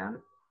Christ, man!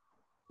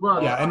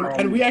 Look, yeah,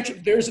 and we actually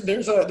there's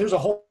a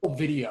whole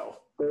video.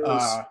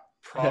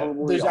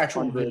 There's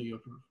actual video.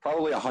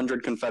 Probably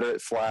 100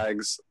 Confederate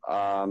flags.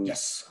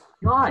 Yes.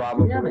 God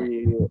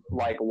probably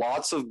like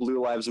lots of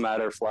Blue Lives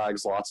Matter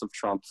flags, lots of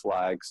Trump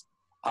flags.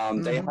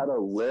 They had a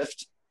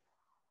lift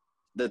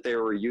that they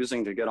were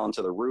using to get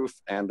onto the roof,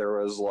 and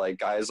there was like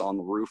guys on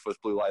the roof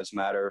with Blue Lives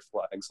Matter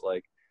flags.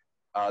 Like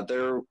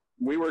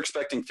we were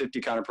expecting 50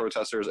 counter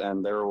protesters,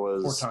 and there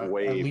was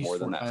way more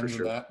than that for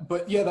sure.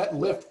 But yeah, that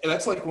lift,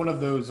 that's like one of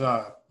those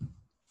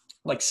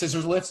like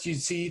scissors lifts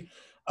you'd see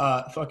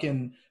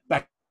fucking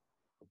back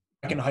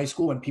in high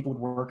school when people would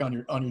work on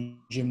your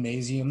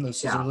gymnasium, those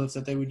scissor lifts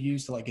that they would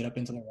use to like get up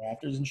into the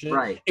rafters and shit.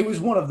 Right. It was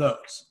one of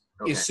those.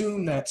 Okay.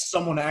 Assume that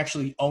someone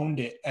actually owned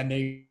it and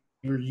they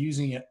were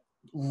using it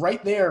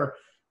right there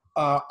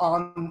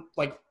on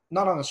like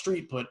not on the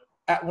street, but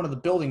at one of the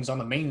buildings on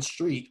the main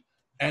street,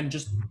 and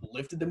just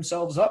lifted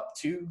themselves up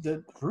to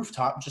the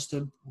rooftop just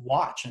to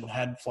watch and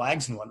had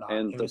flags and whatnot.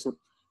 And I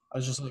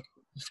was just like,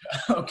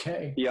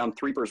 okay. Yeah,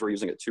 Threepers were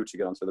using it too to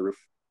get onto the roof.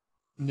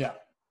 Yeah.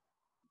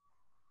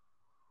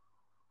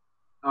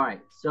 All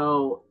right,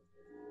 so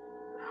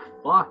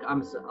fuck.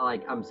 I'm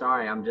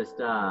sorry. I'm just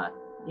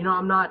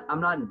I'm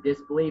not in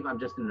disbelief. I'm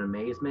just in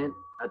amazement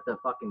at the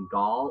fucking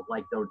gall,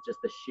 like just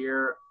the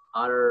sheer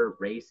utter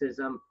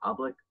racism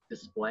public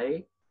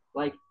display.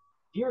 Like,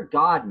 dear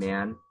God,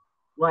 man.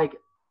 Like,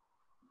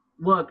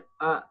 look,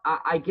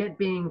 I get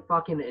being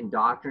fucking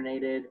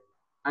indoctrinated.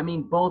 I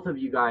mean, both of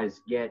you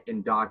guys get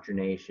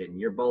indoctrination.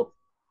 You're both,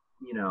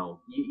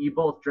 you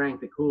both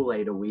drank the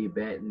Kool-Aid a wee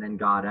bit and then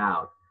got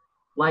out.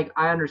 Like,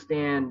 I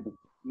understand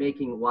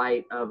making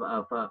light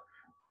of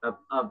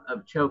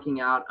choking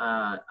out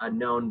a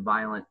known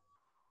violent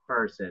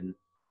person.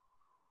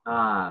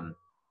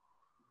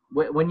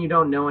 When you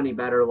don't know any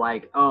better,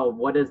 like, oh,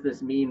 what does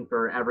this mean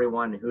for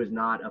everyone who's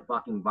not a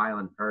fucking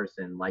violent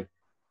person? Like,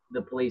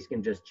 the police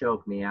can just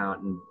choke me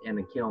out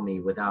and kill me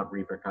without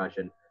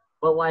repercussion.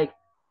 But like,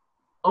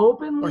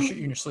 openly or shoot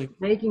you in your sleep,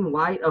 making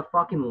light of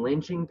fucking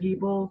lynching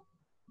people,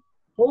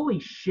 holy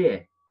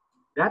shit,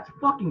 that's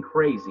fucking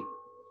crazy.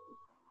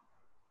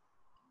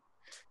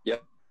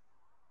 Yep.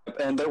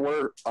 And there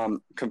were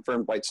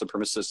confirmed white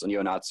supremacists and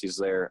neo-Nazis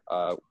there.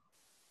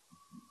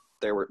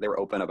 They were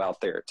open about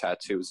their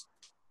tattoos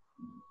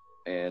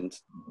and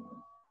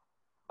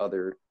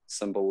other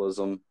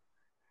symbolism.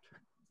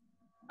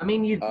 I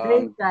mean, you'd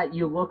think that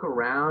you look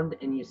around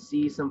and you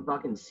see some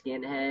fucking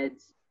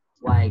skinheads,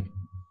 like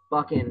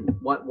fucking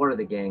what are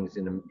the gangs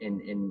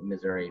in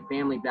Missouri?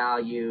 Family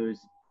Values,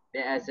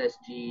 the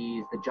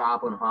SSGs, the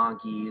Joplin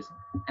Honkies,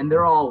 and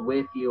they're all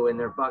with you and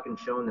they're fucking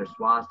showing their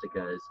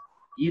swastikas.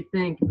 You'd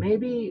think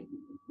maybe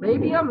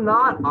I'm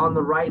not on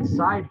the right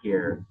side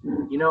here.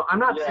 I'm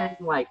not saying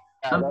like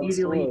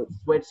immediately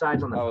switch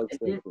sides on the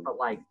ticket, but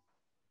like,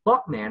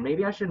 fuck, man,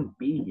 maybe I shouldn't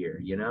be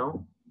here.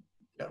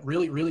 Yeah,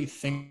 really, really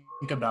think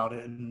about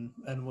it and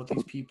what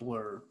these people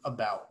are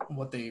about,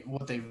 what they.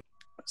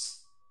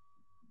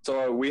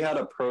 So we had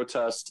a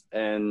protest,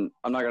 and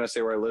I'm not gonna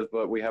say where I live,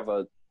 but we have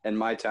and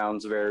my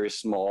town's very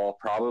small,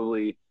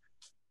 probably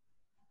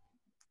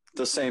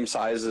the same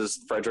size as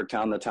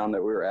Fredericktown, the town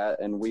that we were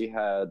at, and we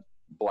had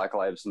Black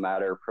Lives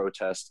Matter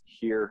protest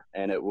here,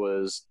 and it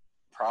was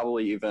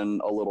probably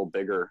even a little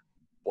bigger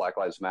Black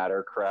Lives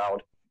Matter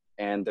crowd,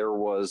 and there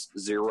was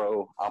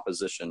zero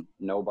opposition.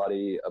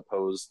 Nobody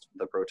opposed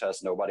the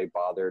protest. Nobody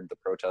bothered the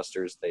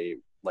protesters.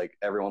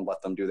 Everyone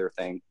let them do their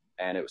thing,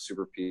 and it was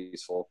super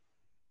peaceful.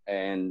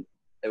 And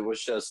it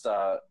was just,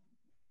 I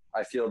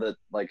feel that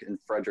like in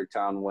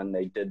Fredericktown, when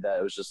they did that,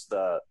 it was just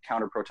the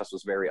counter protest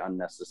was very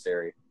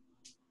unnecessary.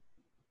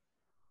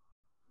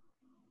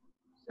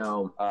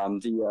 So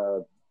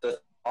the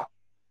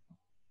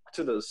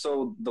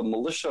to the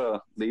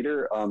militia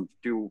leader.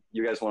 Do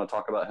you guys want to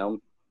talk about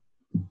him?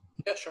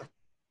 Yeah, sure.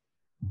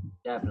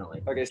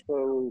 Definitely. Okay,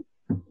 so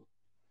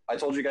I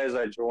told you guys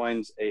I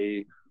joined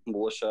a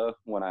militia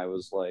when I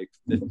was like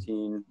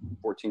 15,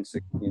 14,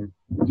 16.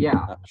 Yeah.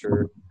 Not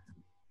sure.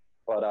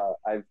 But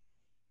I've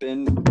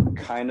been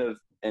kind of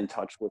in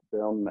touch with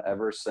them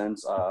ever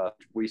since.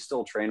 We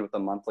still train with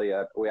them monthly.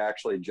 We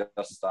actually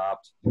just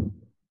stopped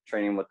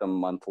training with them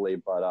monthly,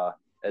 but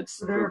it's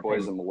the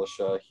boys in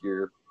militia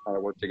here kind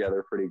of work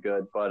together pretty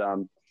good. But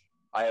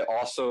I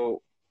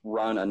also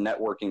run a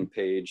networking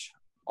page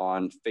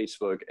on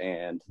Facebook,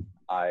 and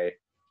I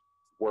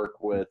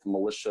work with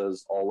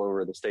militias all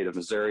over the state of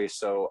Missouri.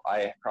 So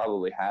I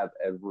probably have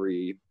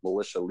every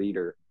militia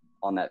leader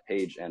on that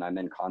page, and I'm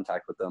in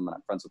contact with them, and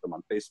I'm friends with them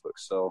on Facebook.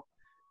 So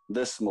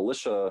this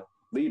militia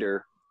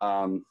leader,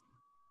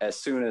 as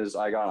soon as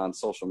I got on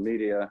social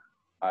media,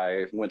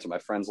 I went to my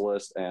friends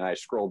list and I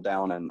scrolled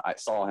down and I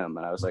saw him,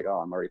 and I was like,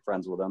 oh, I'm already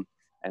friends with him.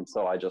 And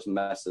so I just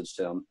messaged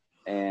him,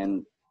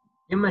 and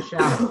give him a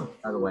shout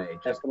out, by the way.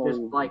 Just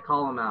like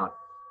call him out.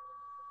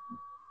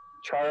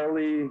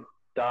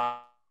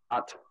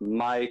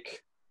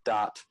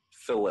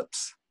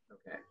 Charlie.Mike.Phillips.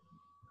 Okay.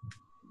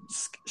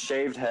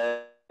 Shaved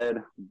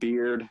head,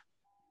 beard,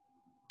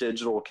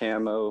 digital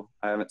camo.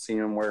 I haven't seen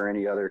him wear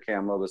any other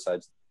camo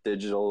besides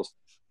digitals.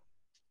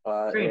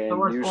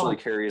 And usually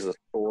carries a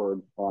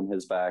sword on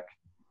his back.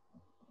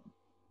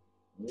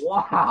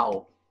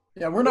 Wow.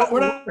 Yeah, we're not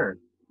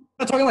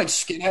talking like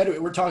skinhead.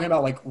 We're talking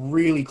about like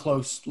really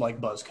close,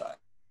 like buzz cut,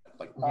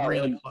 like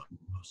really close.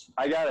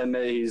 I gotta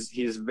admit,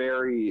 he's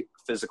very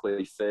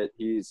physically fit.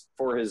 He's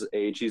for his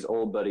age. He's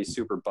old, but he's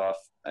super buff,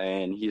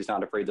 and he's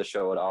not afraid to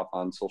show it off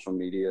on social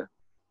media.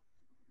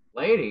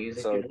 Ladies,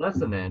 if you're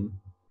listening.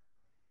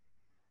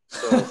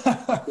 So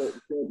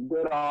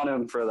good on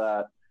him for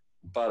that.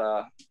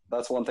 But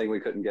that's one thing we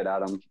couldn't get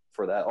at him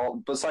for that.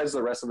 Besides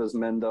the rest of his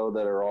men, though,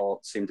 that are all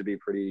seem to be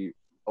pretty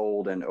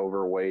old and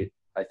overweight.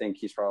 I think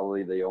he's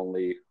probably the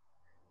only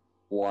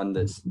one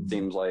that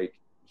seems like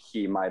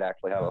he might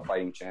actually have a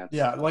fighting chance.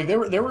 Yeah, like they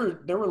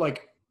were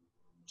like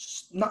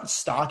not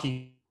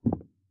stocky,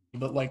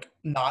 but like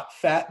not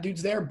fat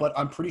dudes there. But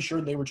I'm pretty sure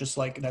they were just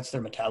like that's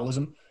their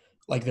metabolism.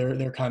 Like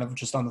they're kind of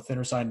just on the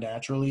thinner side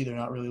naturally. They're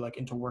not really like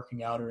into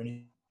working out or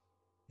anything.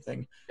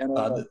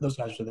 Those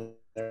guys are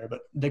there,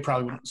 but they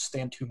probably wouldn't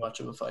stand too much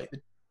of a fight.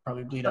 They'd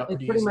probably bleed out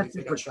pretty easily. It's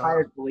pretty much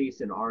retired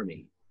police and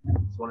army.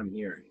 That's what I'm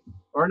hearing.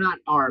 Or not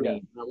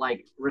army, but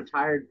like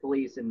retired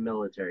police and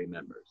military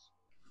members.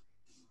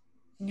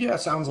 Yeah,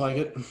 sounds like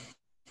it.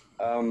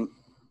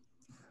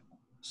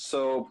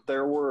 So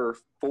there were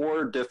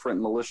 4 different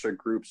militia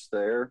groups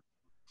there,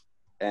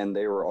 and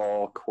they were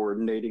all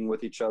coordinating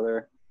with each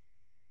other,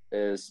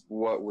 is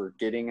what we're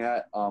getting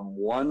at.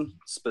 One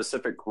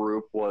specific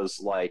group was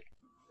like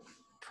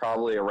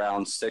probably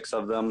around 6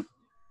 of them,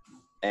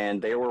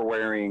 and they were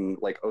wearing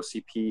like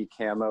OCP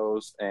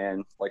camos,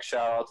 and like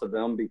shout out to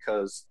them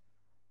because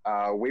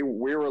we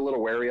were a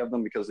little wary of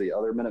them because of the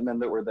other Minutemen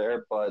that were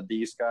there, but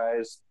these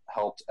guys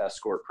helped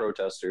escort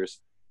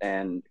protesters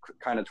and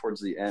kind of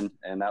towards the end,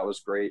 and that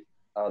was great.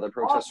 The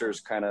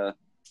protesters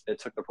it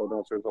took the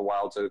protesters a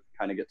while to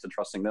kind of get to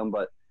trusting them,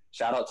 but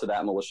shout out to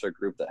that militia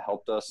group that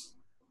helped us.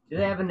 Do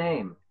they have a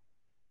name?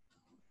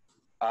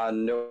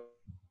 No.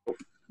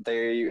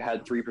 They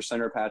had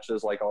 3%er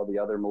patches like all the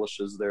other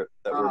militias there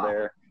that were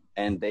there,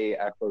 and they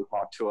actually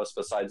talked to us.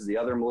 Besides the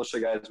other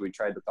militia guys, we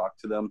tried to talk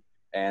to them,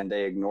 and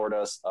they ignored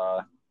us.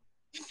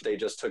 They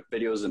just took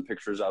videos and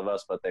pictures of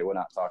us, but they would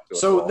not talk to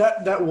us. So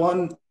that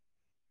one,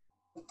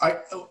 I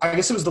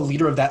guess it was the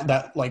leader of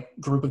that like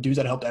group of dudes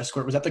that helped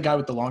escort. Was that the guy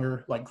with the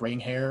longer like graying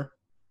hair,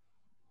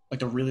 like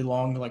the really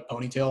long like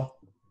ponytail?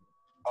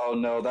 Oh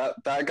no,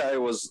 that guy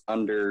was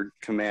under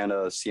command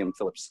of CM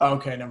Phillips. Oh,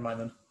 okay, never mind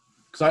then.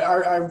 Because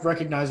I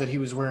recognize that he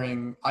was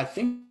wearing, I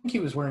think he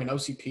was wearing an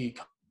OCP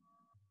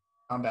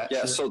combat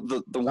shirt. So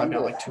the one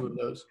got like 2 of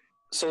those.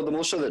 So the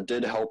militia that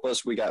did help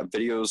us, we got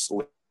videos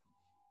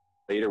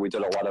later. We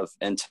did a lot of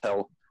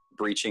intel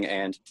breaching,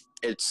 and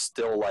it's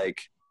still like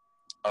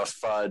a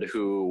FUD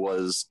who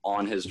was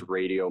on his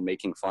radio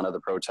making fun of the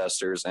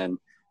protesters, and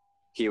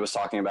he was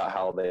talking about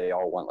how they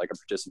all want like a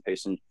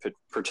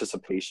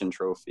participation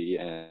trophy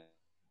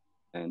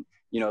and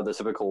you know the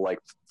typical like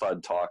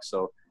FUD talk.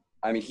 So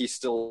I mean, he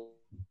still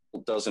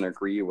doesn't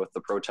agree with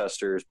the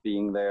protesters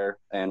being there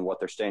and what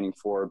they're standing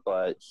for,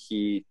 but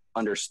he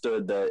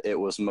understood that it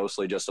was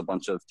mostly just a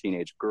bunch of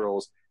teenage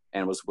girls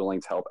and was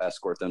willing to help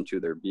escort them to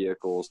their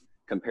vehicles,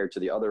 compared to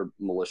the other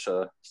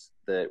militia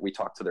that we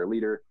talked to their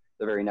leader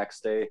the very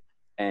next day,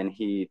 and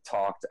he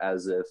talked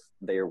as if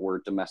they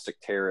were domestic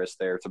terrorists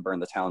there to burn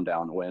the town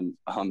down, when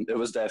it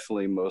was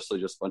definitely mostly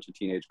just a bunch of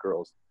teenage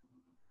girls.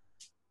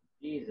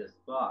 Jesus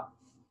fuck.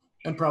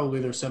 And probably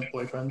their simp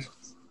boyfriends.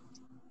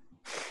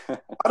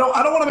 I don't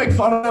want to make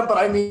fun of them, but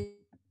I mean,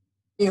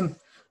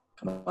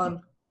 come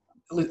on,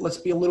 let's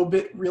be a little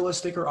bit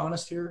realistic or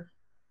honest here.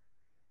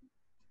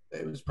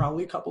 It was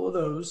probably a couple of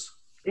those.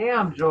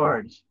 Damn,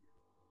 George.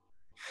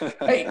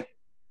 Hey,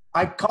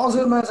 I calls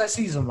them as I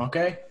sees them,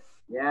 okay?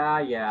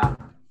 Yeah.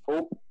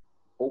 Oh,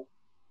 oh.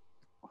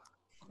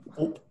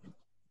 Oh,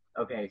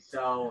 Okay,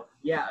 so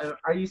yeah,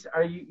 are you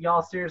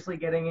y'all seriously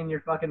getting in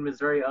your fucking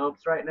Missouri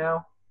Opes right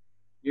now?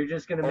 You're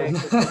just gonna make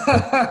this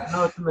the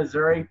most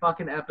Missouri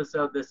fucking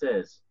episode this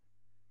is.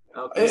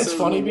 Okay. it's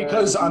funny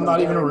because I'm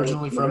not even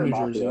originally from New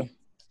Mafia. Jersey.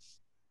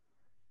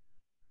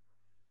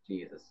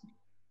 Jesus.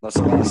 That's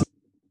the last thing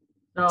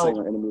So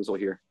our enemies will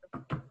hear.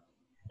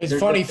 It's they're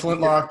funny, just-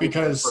 Flintlock, we're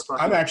because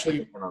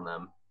fucking on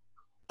them.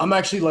 I'm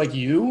actually like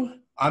you.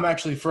 I'm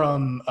actually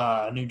from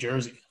New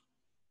Jersey.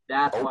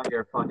 That's why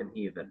you're a fucking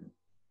heathen.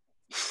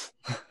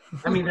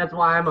 I mean, that's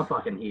why I'm a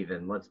fucking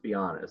heathen. Let's be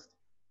honest.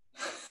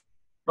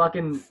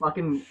 Fucking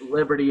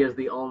liberty is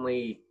the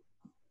only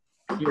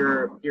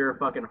pure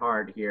fucking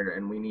heart here,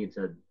 and we need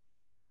to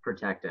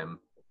protect him.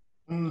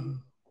 Mm-hmm.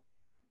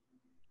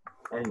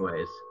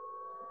 Anyways,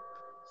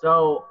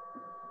 so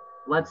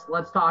let's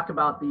talk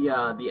about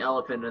the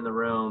elephant in the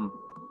room,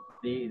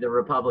 the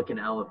Republican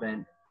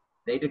elephant.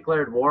 They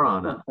declared war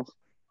on us.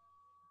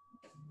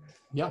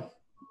 Yeah.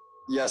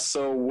 Yes,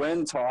 so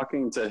when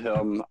talking to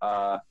him,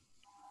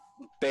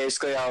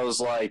 basically I was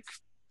like,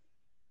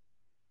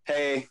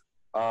 hey,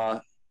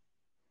 our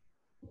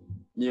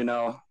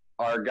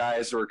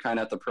guys were kind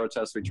of at the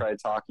protest. We tried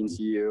talking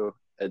to you.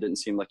 It didn't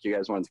seem like you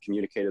guys wanted to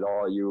communicate at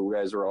all. You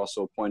guys were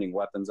also pointing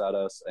weapons at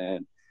us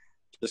and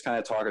just kind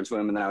of talking to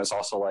him. And then I was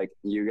also like,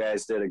 you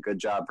guys did a good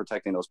job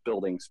protecting those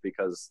buildings,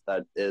 because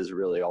that is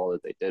really all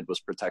that they did, was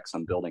protect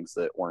some buildings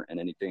that weren't in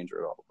any danger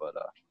at all. But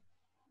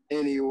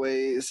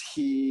anyways,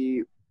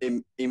 he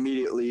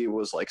immediately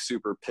was like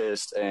super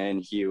pissed,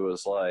 and he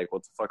was like,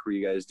 what the fuck were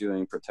you guys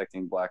doing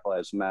protecting Black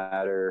Lives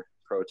Matter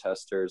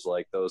protesters?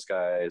 Like, those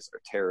guys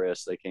are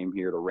terrorists. They came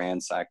here to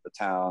ransack the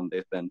town.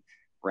 They've been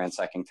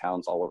ransacking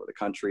towns all over the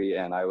country.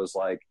 And I was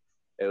like,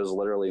 it was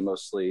literally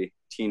mostly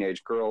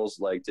teenage girls.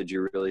 Like, did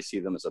you really see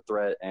them as a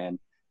threat? And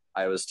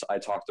I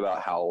talked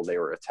about how they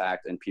were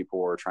attacked and people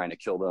were trying to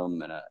kill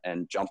them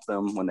and jump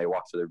them when they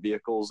walked to their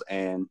vehicles.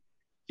 And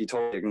he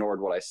totally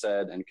ignored what I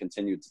said and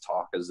continued to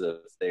talk as if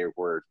they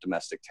were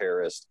domestic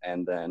terrorists.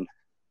 And then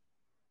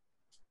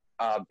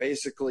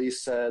basically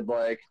said,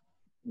 like,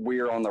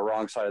 we're on the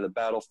wrong side of the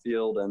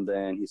battlefield. And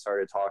then he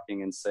started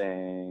talking and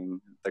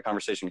saying, the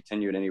conversation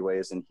continued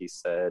anyways. And he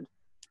said,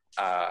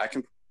 I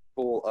can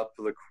pull up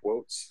the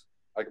quotes.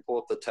 I can pull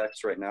up the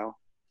text right now.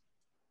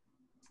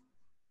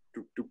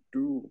 If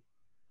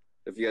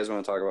you guys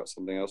want to talk about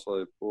something else,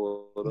 I'll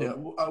pull it up. Yeah.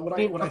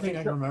 What I think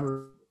I can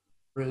remember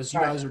is you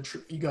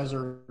guys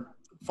are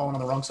falling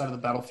on the wrong side of the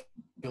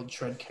battlefield.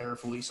 Tread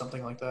carefully,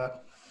 something like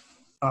that.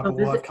 But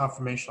we'll have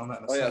confirmation on that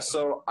in a second. Yeah.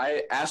 So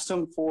I asked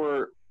him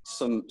for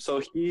some.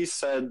 So he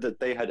said that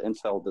they had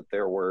intel that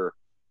there were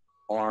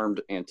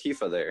armed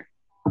Antifa there,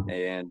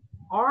 and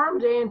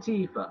armed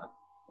Antifa.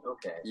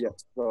 Okay.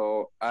 Yes.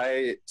 So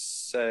I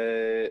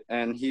said,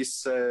 and he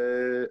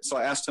said, so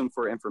I asked him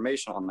for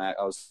information on that.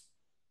 I was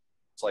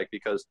like,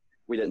 because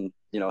we didn't,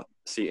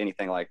 see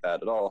anything like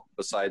that at all.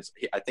 Besides,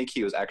 I think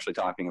he was actually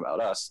talking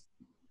about us.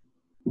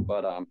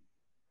 But I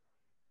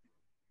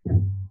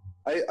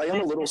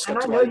am a little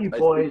skeptical. And I know you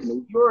boys,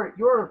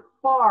 you're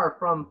far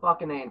from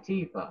fucking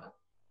Antifa.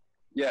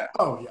 Yeah.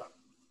 Oh yeah.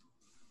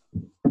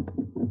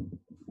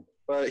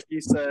 But he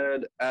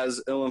said,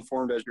 as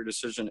ill-informed as your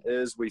decision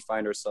is, we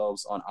find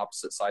ourselves on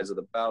opposite sides of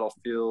the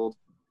battlefield.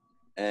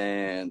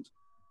 And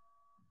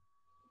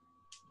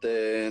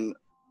then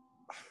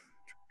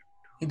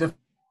he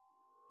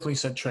definitely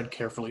said tread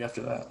carefully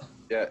after that.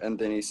 Yeah, and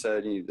then he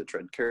said you need to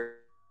tread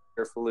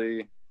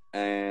carefully.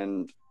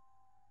 And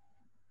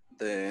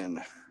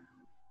then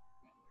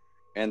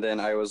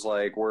I was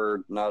like, we're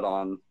not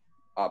on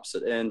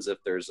opposite ends if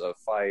there's a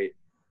fight.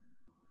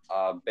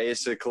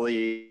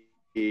 Basically,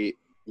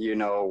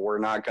 we're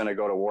not going to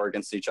go to war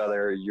against each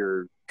other.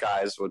 Your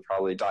guys would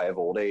probably die of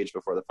old age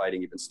before the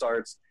fighting even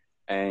starts.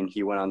 And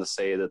he went on to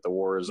say that the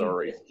war is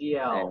already.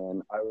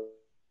 And I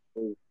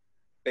was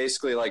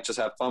basically like, just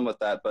have fun with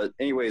that. But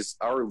anyways,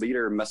 our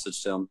leader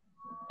messaged him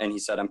and he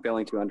said, I'm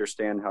failing to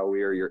understand how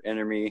we are your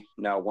enemy.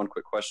 Now, one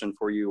quick question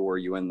for you. Were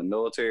you in the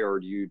military or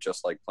do you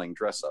just like playing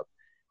dress up?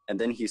 And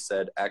then he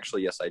said,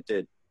 actually, yes, I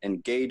did.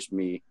 Engage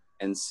me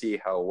and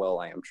see how well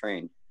I am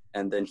trained.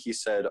 And then he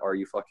said, are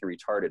you fucking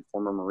retarded?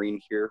 Former Marine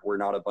here. We're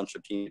not a bunch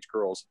of teenage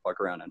girls. Fuck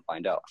around and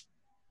find out.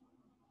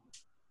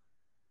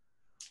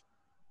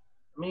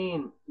 I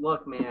mean,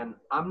 look, man,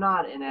 I'm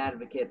not an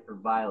advocate for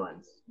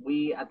violence.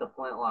 We at the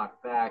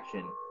Flintlock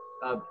faction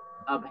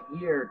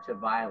adhere to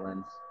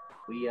violence.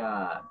 We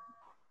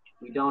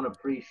don't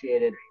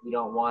appreciate it. We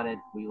don't want it.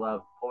 We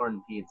love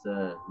porn,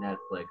 pizza,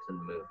 Netflix,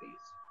 and movies.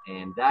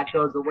 And that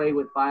goes away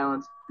with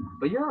violence.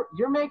 But you're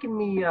making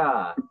me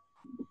want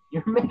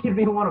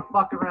to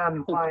fuck around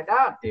and find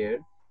out,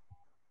 dude.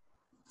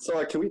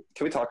 So can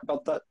we talk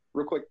about that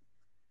real quick?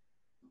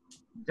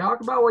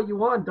 Talk about what you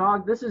want,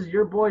 dog. This is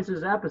your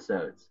boys'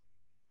 episodes.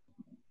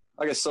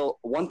 Okay, so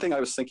one thing I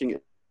was thinking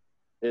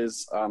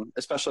is,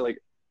 especially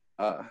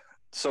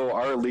so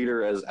our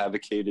leader has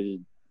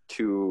advocated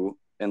to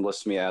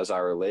enlist me as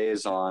our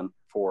liaison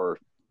for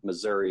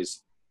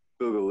Missouri's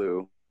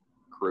Boogaloo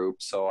group.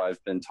 So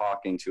I've been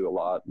talking to a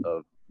lot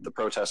of the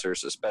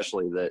protesters,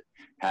 especially that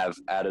have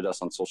added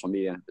us on social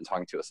media and have been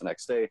talking to us the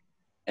next day.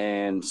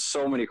 And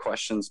so many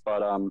questions.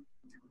 But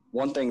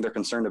one thing they're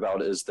concerned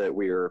about is that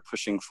we are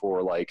pushing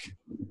for like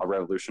a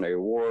revolutionary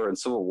war and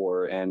civil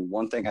war. And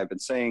one thing I've been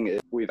saying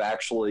is we've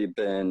actually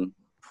been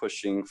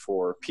pushing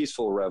for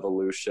peaceful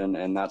revolution.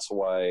 And that's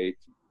why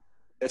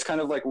it's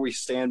kind of like we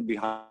stand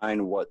behind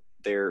what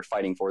they're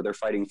fighting for. They're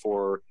fighting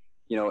for,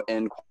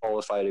 end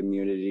qualified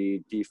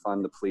immunity,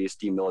 defund the police,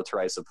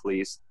 demilitarize the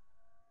police,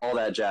 all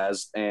that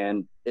jazz.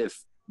 And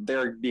if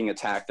they're being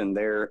attacked and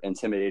they're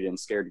intimidated and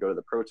scared to go to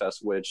the protest,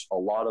 which a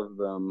lot of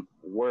them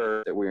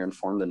were, that we were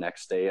informed the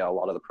next day, a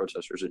lot of the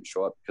protesters didn't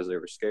show up because they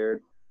were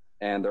scared.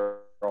 And they're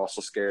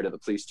also scared of the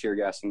police tear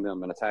gassing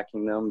them and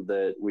attacking them,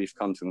 that we've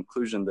come to the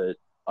conclusion that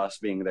us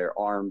being there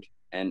armed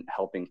and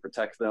helping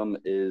protect them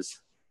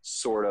is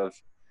sort of,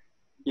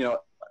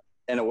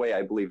 in a way,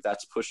 I believe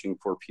that's pushing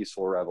for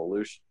peaceful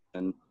revolution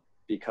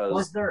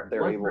because they're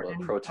able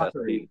to protest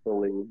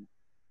peacefully.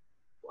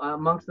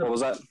 Amongst the, what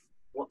was that?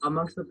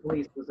 Amongst the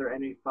police, was there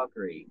any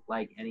fuckery?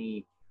 Like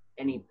any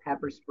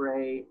pepper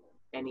spray?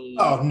 Any?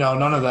 Oh no,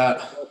 none of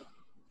that.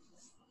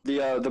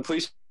 The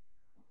police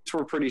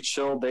were pretty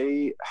chill.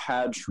 They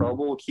had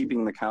trouble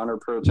keeping the counter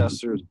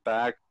protesters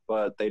back,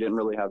 but they didn't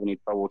really have any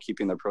trouble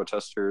keeping the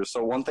protesters.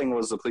 So one thing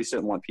was the police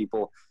didn't want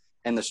people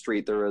in the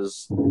street. There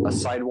was a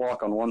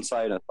sidewalk on one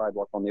side and a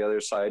sidewalk on the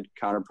other side.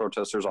 Counter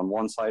protesters on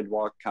one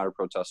sidewalk, counter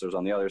protesters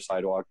on the other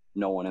sidewalk.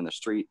 No one in the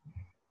street,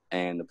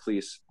 and the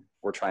police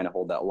were trying to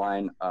hold that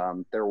line.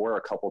 There were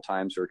a couple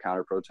times where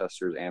counter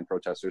protesters and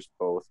protesters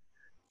both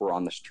were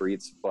on the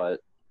streets, but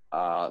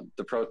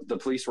the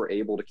police were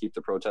able to keep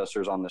the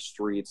protesters on the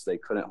streets. They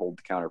couldn't hold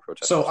the counter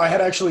protesters. So I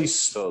had actually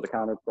spoken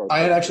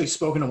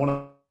to one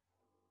of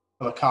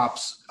the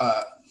cops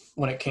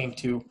when it came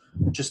to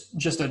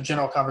just a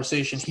general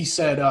conversation. He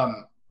said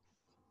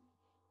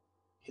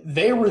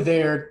they were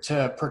there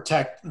to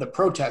protect the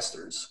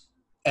protesters,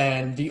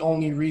 and the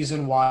only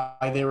reason why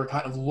they were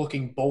kind of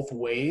looking both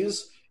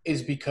ways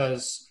is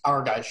because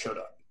our guys showed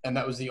up, and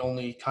that was the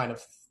only kind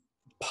of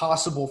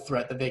possible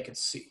threat that they could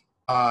see.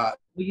 Well,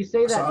 you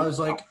say that. So I was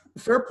like,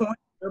 fair point.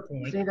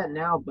 You say that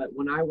now, but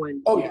when I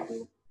went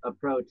to a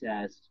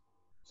protest,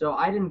 so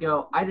I didn't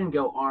go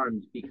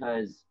armed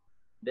because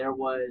there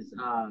was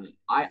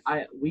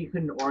we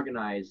couldn't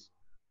organize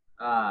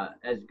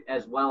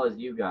as well as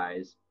you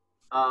guys,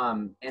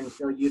 and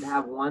so you'd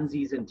have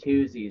onesies and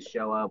twosies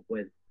show up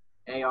with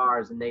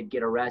ARs, and they'd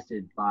get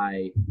arrested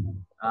by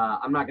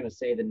I'm not going to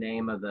say the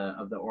name of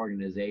the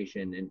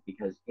organization, and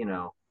because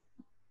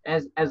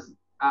as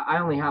I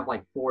only have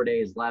like 4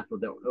 days left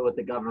with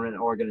the government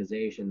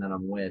organization that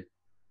I'm with.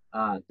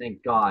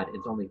 Thank God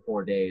it's only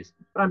 4 days,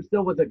 but I'm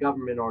still with a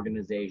government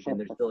organization.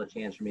 There's still a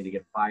chance for me to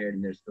get fired,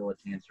 and there's still a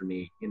chance for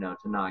me, to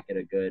not get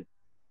a good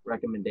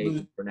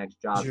recommendation for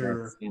next job.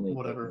 Sure,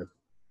 whatever.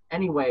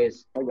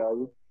 Anyways,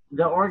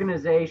 the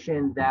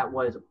organization that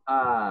was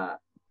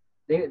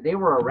they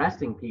were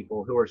arresting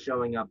people who were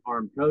showing up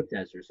armed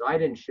protesters. So I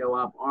didn't show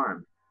up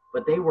armed,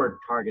 but they were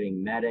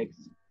targeting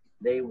medics.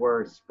 They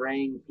were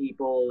spraying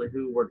people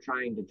who were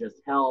trying to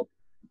just help.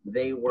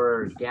 They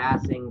were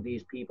gassing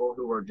these people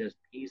who were just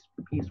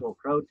peaceful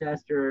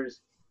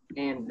protesters.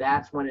 And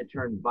that's when it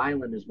turned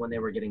violent, is when they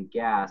were getting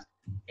gassed.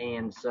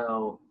 And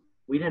so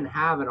we didn't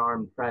have an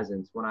armed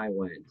presence when I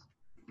went.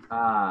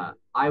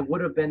 I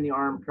would have been the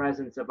armed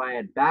presence if I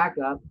had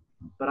backup,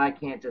 but I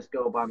can't just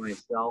go by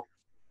myself.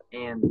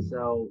 And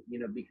so,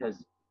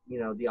 because,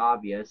 the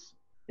obvious,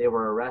 they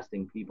were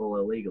arresting people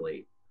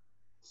illegally.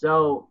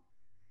 So,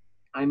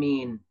 I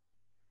mean,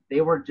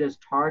 they were just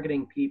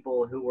targeting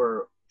people who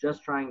were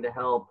just trying to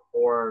help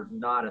or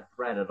not a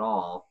threat at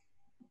all.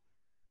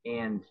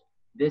 And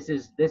this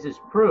is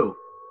proof.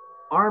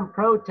 Armed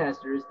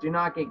protesters do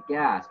not get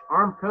gassed.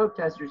 Armed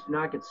protesters do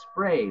not get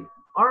sprayed.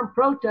 Armed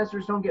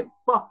protesters don't get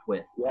fucked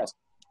with. Yes.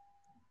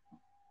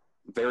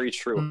 Very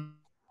true.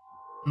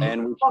 Mm-hmm.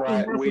 And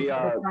we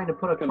trying to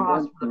put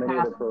across for the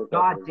past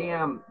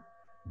goddamn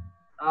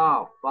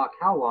how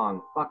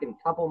long? Fucking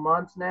couple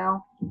months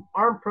now?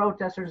 Armed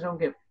protesters don't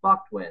get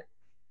fucked with.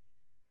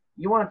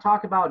 You want to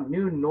talk about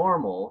new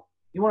normal?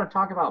 You want to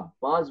talk about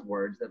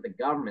buzzwords that the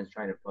government's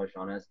trying to push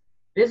on us?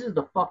 This is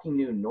the fucking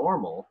new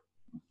normal.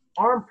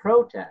 Armed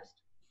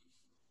protest.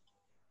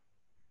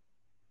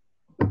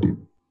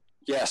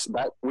 Yes,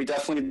 we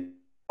definitely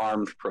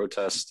armed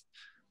protest.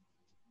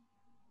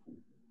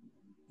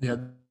 Yeah,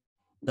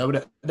 that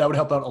would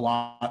help out a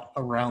lot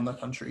around the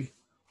country,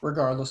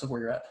 regardless of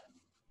where you're at.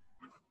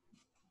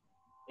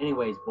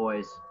 Anyways,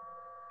 boys,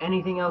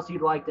 anything else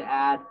you'd like to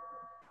add?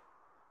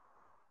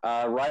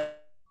 Riot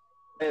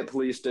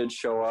police did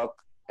show up,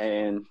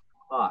 and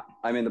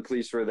the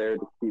police were there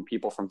to keep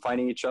people from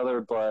fighting each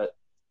other, but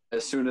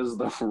as soon as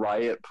the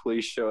riot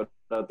police showed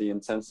up, the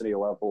intensity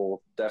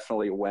level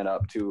definitely went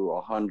up to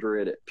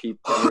 100.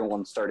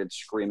 Everyone started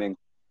screaming,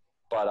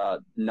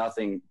 but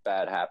nothing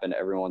bad happened.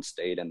 Everyone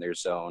stayed in their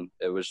zone.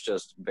 It was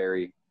just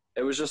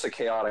a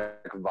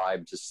chaotic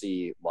vibe to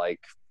see, like,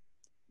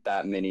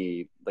 that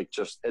many, like,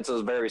 just, it's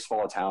a very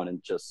small town,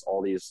 and just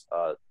all these,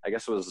 I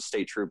guess it was the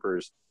state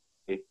troopers.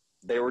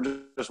 They were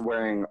just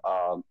wearing,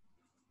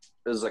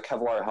 it was a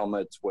Kevlar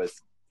helmets with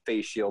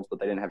face shields, but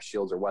they didn't have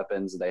shields or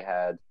weapons. They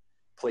had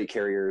plate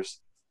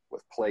carriers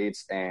with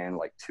plates and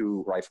like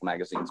 2 rifle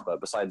magazines, but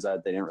besides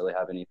that, they didn't really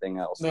have anything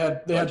else. They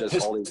had just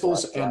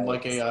pistols and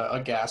like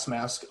a gas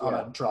mask on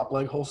a drop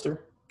leg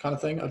holster kind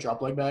of thing, a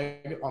drop leg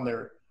bag on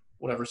their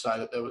whatever side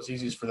that was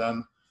easiest for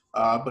them.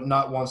 But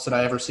not once did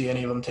I ever see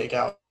any of them take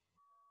out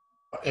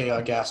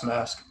a gas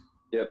mask.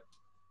 Yep.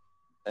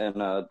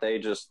 And they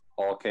just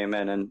all came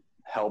in and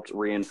helped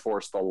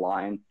reinforce the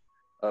line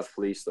of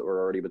police that were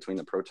already between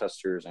the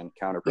protesters and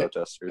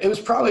counter-protesters. It was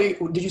probably,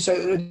 did you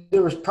say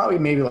there was probably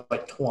maybe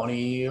like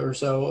 20 or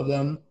so of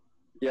them?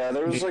 Yeah,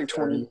 there was like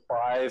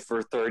 25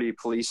 or 30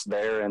 police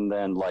there, and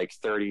then like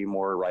 30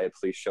 more riot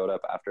police showed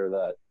up after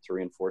that to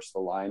reinforce the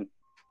line.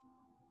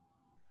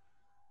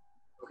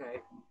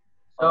 Okay.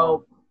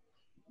 So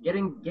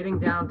getting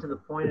down to the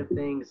point of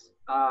things,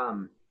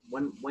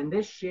 when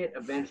this shit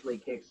eventually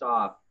kicks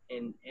off,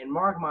 and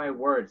mark my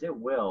words, it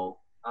will.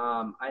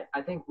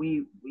 I think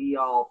we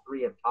all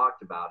three have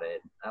talked about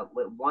it at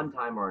one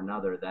time or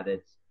another, that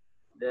it's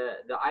the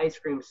ice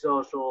cream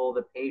social,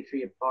 the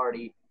Patriot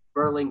Party,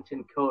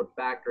 Burlington Coat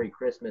Factory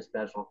Christmas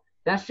special.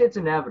 That shit's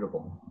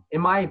inevitable, in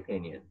my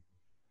opinion.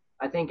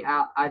 I think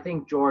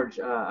George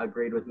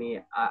agreed with me.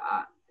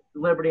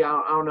 Liberty,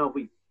 I don't know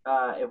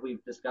if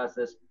we've discussed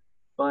this,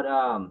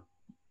 but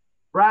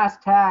brass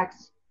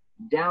tacks,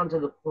 down to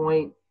the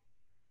point,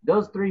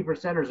 those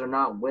 3%ers are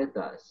not with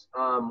us.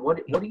 What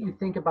do you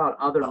think about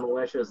other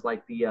militias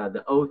like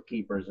the Oath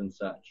Keepers and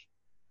such?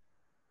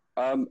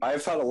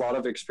 I've had a lot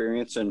of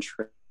experience in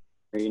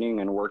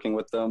training and working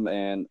with them,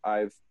 and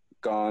I've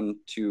gone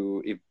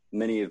to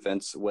many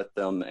events with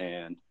them,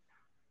 and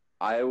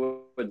I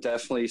would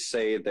definitely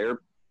say they're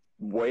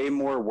way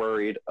more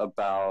worried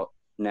about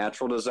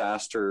natural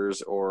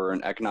disasters or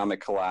an economic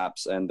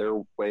collapse, and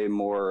they're way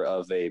more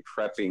of a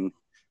prepping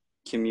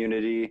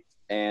community.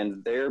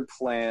 And their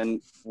plan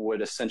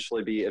would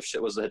essentially be, if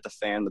shit was to hit the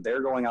fan, that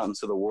they're going out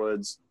into the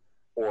woods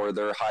or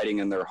they're hiding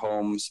in their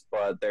homes,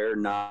 but they're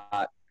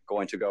not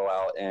going to go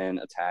out and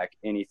attack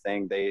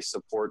anything. They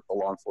support the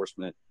law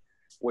enforcement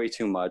way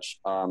too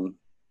much.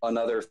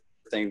 Another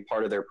thing,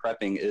 part of their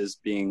prepping is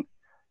being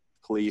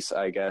police,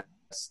 I guess,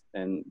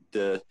 and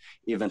the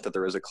event that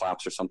there is a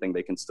collapse or something,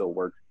 they can still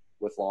work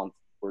with law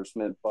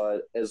enforcement.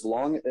 But as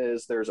long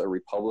as there's a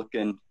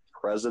Republican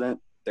president,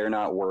 they're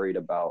not worried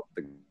about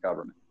the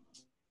government.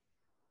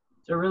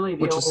 So really,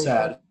 which is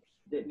sad.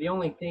 The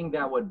only thing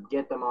that would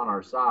get them on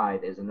our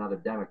side is another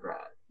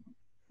Democrat.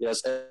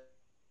 Yes,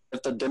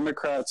 if the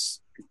Democrat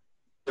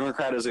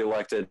is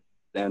elected,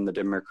 and the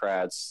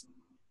Democrats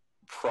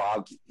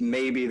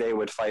maybe they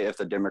would fight if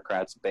the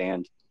Democrats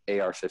banned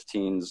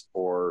AR-15s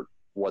or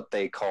what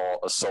they call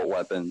assault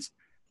weapons.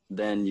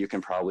 Then you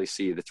can probably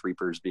see the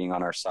Threepers being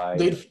on our side.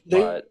 They'd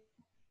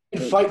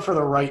fight for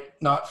the right,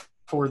 not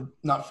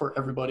for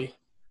everybody.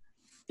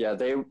 Yeah,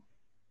 they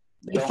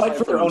fight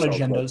for their own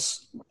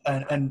agendas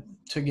and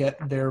to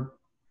get their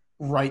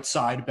right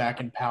side back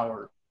in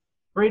power.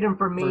 Freedom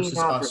for me, versus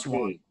not us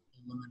for me.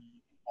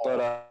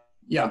 But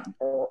yeah,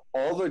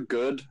 all the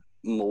good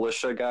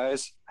militia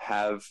guys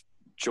have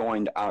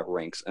joined our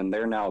ranks, and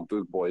they're now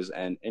boot boys.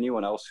 And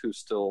anyone else who's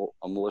still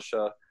a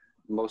militia,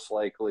 most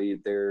likely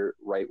they're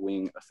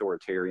right-wing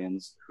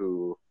authoritarians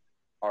who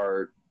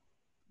are,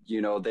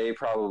 they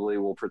probably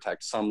will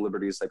protect some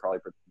liberties.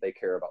 They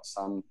care about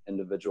some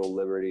individual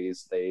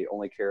liberties. They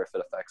only care if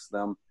it affects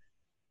them.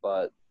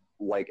 But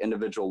like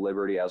individual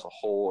liberty as a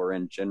whole or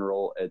in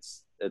general,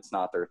 it's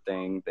not their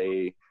thing.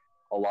 A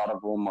lot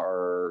of them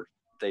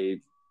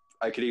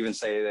I could even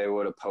say they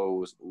would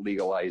oppose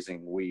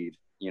legalizing weed.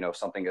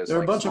 Something as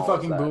they're a bunch of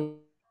fucking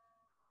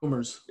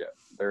boomers. Yeah,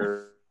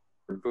 they're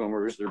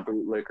boomers. They're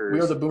bootlickers. We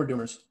are the boomer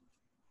doomers.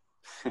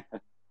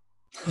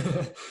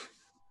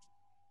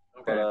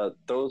 But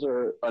those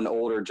are an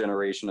older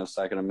generation of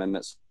Second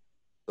Amendment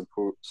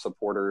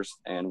supporters,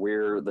 and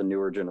we're the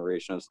newer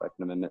generation of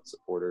Second Amendment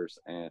supporters,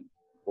 and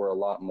we're a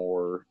lot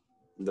more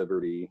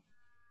liberty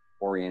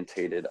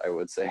orientated, I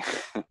would say.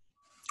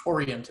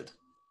 Oriented.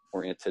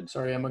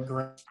 Sorry, I'm a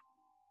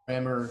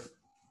grammar.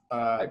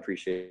 I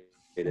appreciate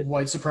it.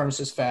 White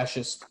supremacist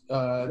fascist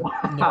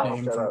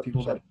nickname for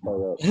people that.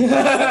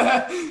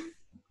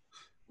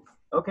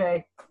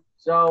 Okay,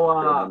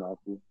 so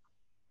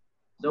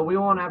we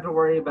won't have to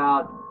worry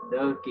about the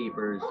Oath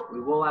Keepers. We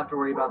will have to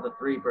worry about the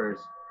Threepers.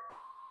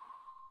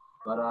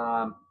 But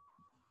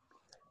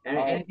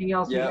anything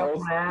else you guys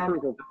want to add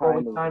before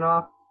we sign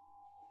off?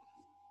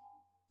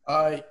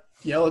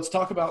 Yeah, let's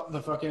talk about the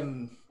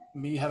fucking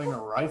me having a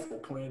rifle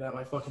pointed at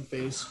my fucking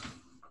face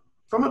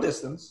from a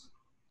distance.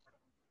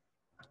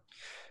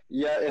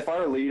 Yeah, if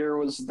our leader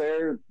was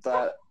there,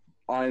 that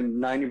I'm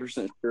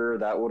 90% sure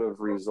that would have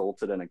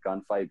resulted in a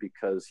gunfight,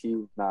 because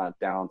he's not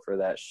down for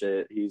that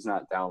shit. He's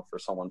not down for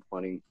someone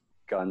pointing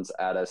guns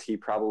at us. He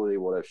probably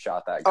would have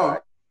shot that guy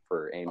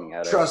for aiming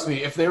at us. Trust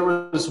me, if there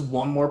was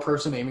one more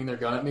person aiming their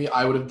gun at me,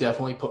 I would have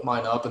definitely put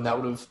mine up, and that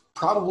would have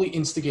probably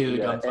instigated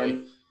a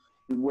gunfight.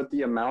 And with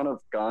the amount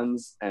of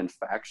guns and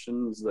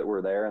factions that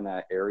were there in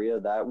that area,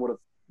 that would have,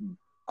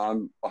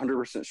 I'm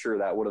 100% sure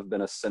that would have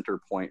been a center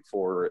point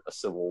for a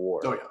civil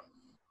war. Oh, yeah.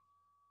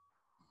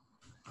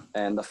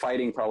 And the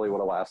fighting probably would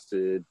have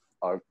lasted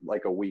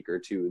like a week or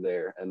two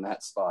there in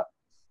that spot.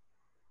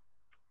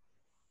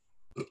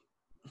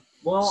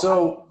 Well,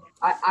 so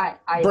I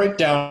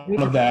breakdown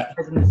of that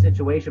in the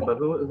situation, but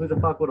who the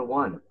fuck would have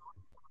won?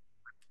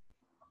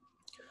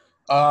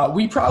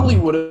 We probably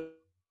would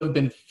have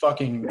been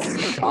fucking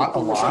shot a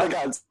lot. I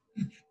got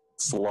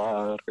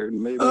slaughtered.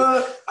 Maybe.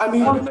 I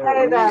mean, don't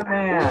say that,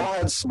 man. We all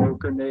had smoke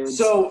grenades.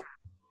 So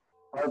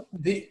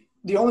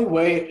the only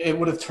way it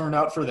would have turned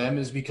out for them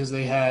is because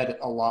they had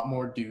a lot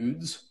more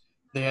dudes.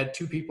 They had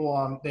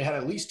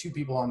at least two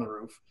people on the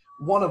roof,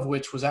 one of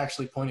which was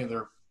actually pointing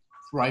their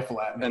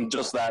rifle at me. And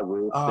just that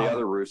roof. The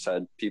other roofs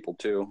had people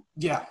too.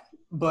 Yeah,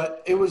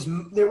 but they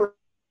were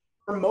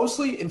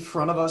mostly in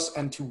front of us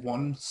and to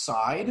one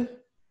side,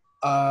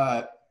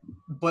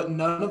 but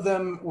none of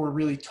them were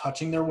really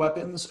touching their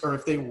weapons, or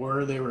if they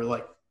were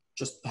like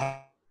just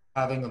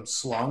having them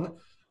slung.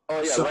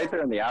 Oh yeah, right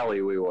there in the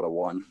alley we would have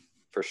won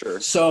for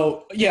sure.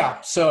 So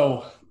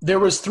there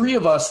was 3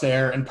 of us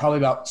there and probably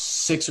about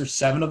 6 or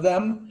 7 of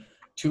them,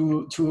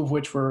 two of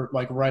which were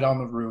like right on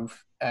the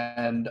roof.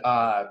 And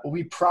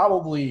we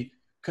probably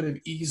could have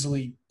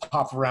easily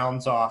popped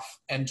rounds off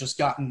and just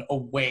gotten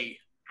away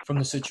from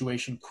the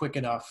situation quick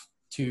enough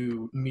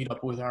to meet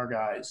up with our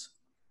guys.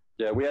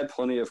 Yeah, we had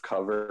plenty of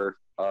cover.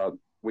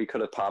 We could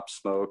have popped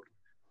smoke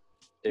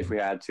if we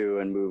had to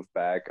and moved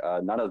back.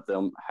 None of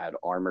them had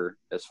armor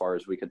as far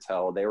as we could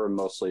tell. They were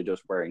mostly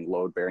just wearing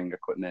load-bearing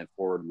equipment,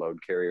 forward load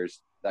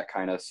carriers, that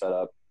kind of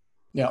setup.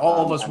 Yeah,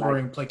 all of us were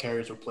wearing plate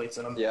carriers with plates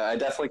in them. Yeah, I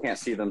definitely can't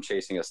see them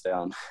chasing us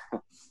down.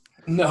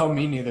 No,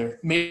 me neither.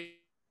 Maybe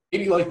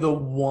like the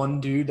one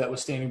dude that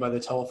was standing by the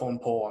telephone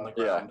pole on the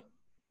ground.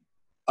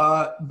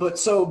 Yeah. But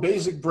so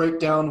basic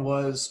breakdown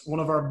was one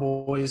of our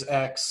boys,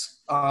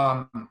 X,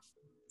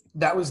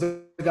 that was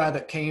the guy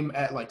that came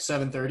at like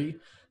 7:30.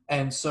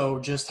 And so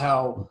just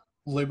how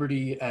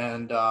Liberty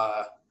and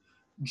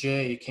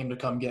Jay came to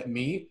come get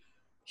me,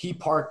 he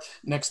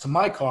parked next to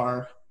my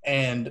car,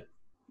 and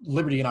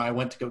Liberty and I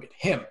went to go get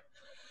him.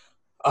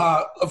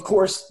 Of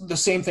course, the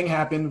same thing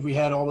happened. We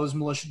had all those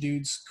militia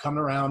dudes coming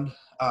around,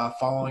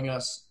 following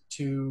us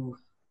to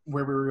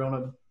where we were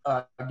going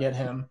to get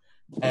him.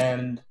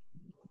 And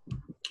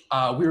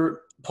we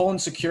were pulling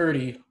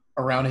security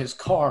around his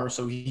car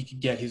so he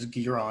could get his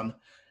gear on.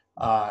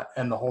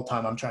 And the whole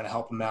time I'm trying to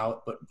help him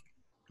out, but,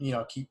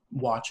 keep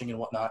watching and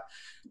whatnot.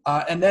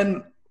 And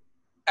then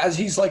as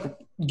he's like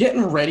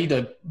getting ready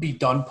to be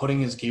done putting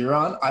his gear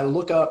on, I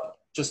look up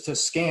just to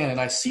scan, and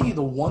I see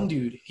the one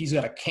dude, he's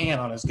got a can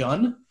on his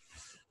gun,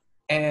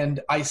 and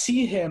I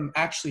see him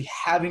actually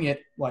having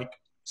it like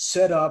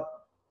set up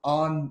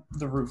on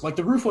the roof. Like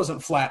the roof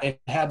wasn't flat. It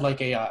had like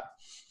a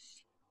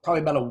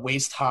probably about a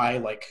waist high,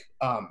 like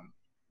I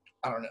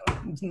don't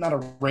know, not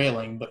a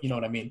railing, but you know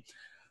what I mean.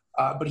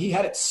 But he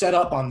had it set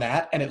up on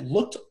that, and it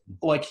looked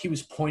like he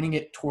was pointing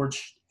it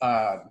towards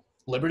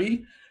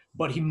Liberty,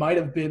 but he might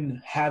have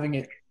been having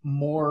it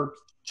more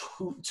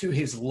to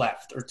his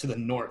left or to the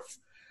north.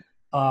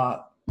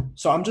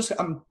 So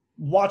I'm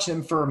watching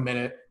him for a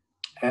minute,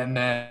 and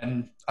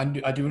then I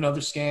do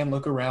another scan,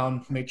 look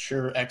around, make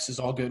sure X is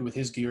all good with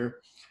his gear,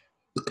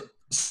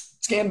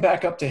 scan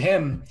back up to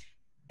him,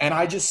 and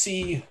I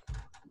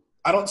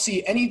don't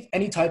see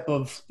any type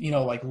of,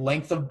 like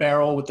length of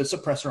barrel with the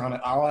suppressor on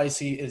it. All I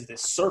see is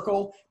this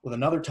circle with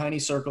another tiny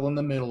circle in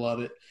the middle of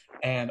it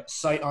and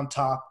sight on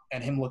top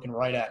and him looking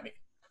right at me.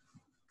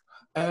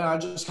 And I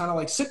just kind of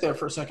like sit there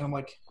for a second. I'm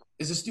like,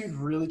 is this dude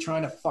really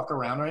trying to fuck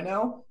around right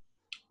now?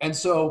 And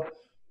so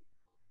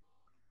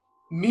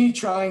me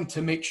trying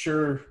to make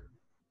sure,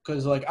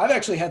 because like I've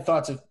actually had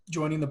thoughts of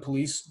joining the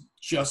police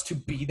just to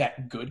be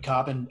that good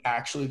cop and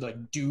actually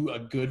like do a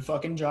good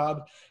fucking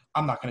job.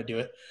 I'm not going to do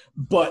it.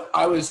 But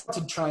I was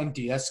to try and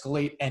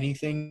de-escalate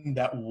anything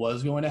that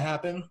was going to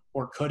happen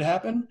or could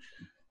happen.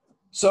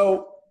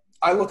 So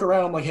I look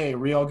around, I'm like, hey, are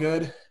we all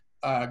good?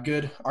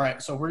 Good. All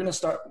right, so we're going to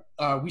start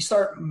we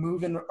start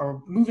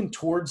moving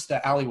towards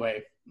the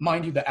alleyway.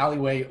 Mind you, the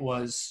alleyway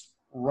was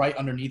right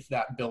underneath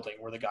that building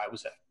where the guy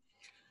was at.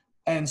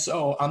 And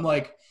so I'm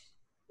like,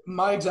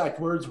 my exact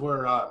words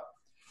were,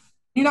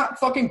 you not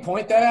fucking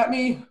point that at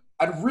me?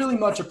 I'd really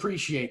much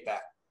appreciate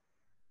that.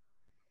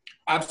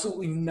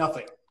 Absolutely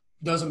nothing.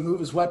 Doesn't move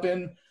his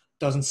weapon,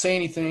 doesn't say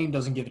anything,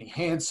 doesn't give any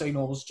hand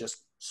signals, just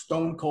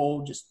stone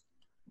cold, just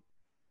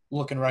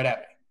looking right at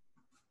me.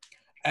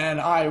 And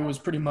I was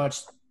pretty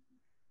much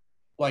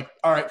like,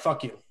 all right,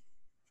 fuck you.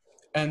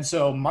 And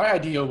so my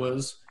idea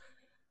was,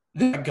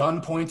 this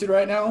gun pointed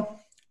right now,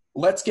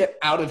 let's get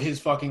out of his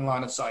fucking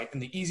line of sight.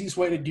 And the easiest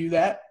way to do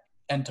that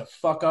and to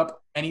fuck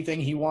up anything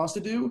he wants to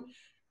do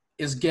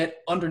is get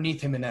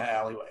underneath him in that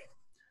alleyway.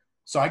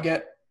 So I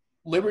get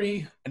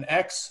Liberty and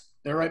X,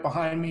 they're right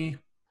behind me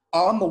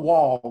on the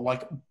wall,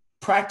 like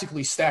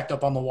practically stacked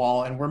up on the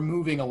wall, and we're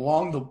moving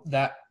along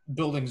that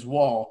building's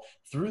wall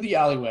through the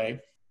alleyway.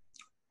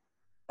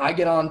 I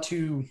get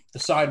onto the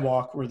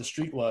sidewalk where the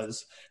street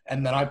was,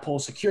 and then I pull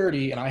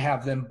security, and I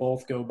have them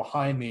both go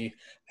behind me,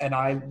 and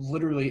I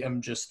literally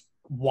am just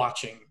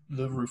watching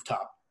the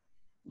rooftop.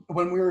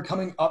 When we were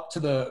coming up to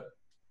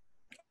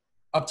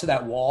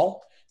that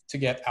wall to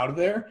get out of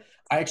there,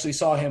 I actually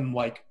saw him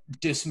like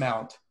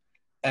dismount,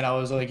 and I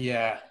was like,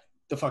 "Yeah,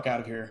 the fuck out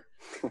of here."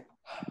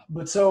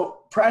 But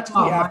so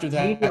practically after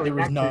that, there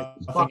was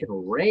nothing.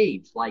 Fucking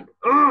rage, like,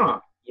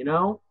 you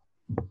know.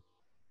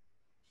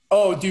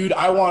 Oh, dude,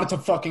 I wanted to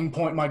fucking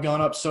point my gun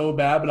up so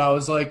bad, but I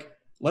was like,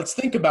 let's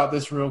think about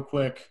this real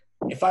quick.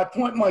 If I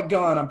point my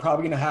gun, I'm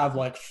probably going to have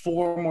like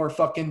 4 more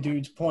fucking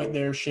dudes point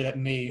their shit at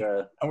me,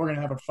 and we're going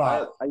to have a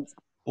fight.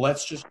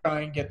 Let's just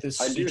try and get this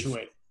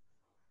situated.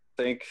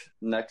 I think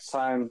next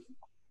time,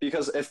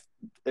 because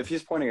if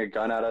he's pointing a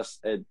gun at us,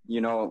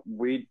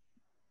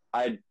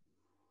 I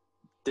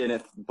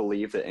didn't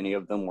believe that any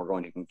of them were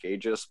going to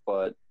engage us,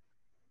 but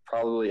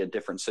probably a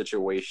different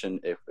situation.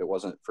 If it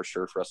wasn't for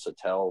sure for us to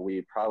tell,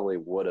 we probably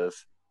would have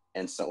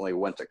instantly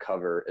went to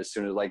cover as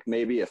soon as, like,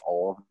 maybe if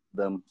all of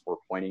them were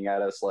pointing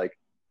at us, like,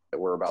 that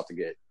we're about to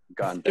get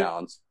gunned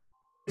down.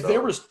 If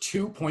there was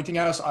 2 pointing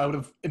at us, I would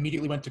have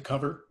immediately went to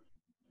cover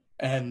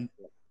and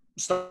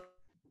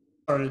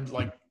started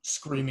like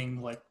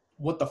screaming, like,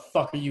 what the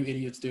fuck are you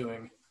idiots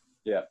doing?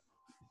 Yeah.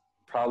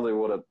 Probably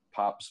would have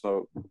popped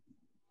smoke.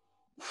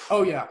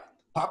 Oh yeah.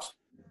 Pop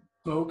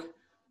smoke.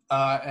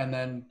 And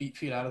then beat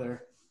feet out of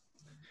there.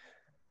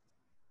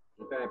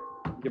 Okay.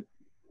 Yep.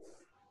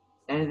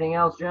 Anything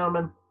else,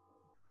 gentlemen?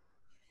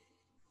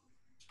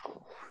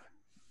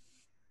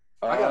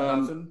 I got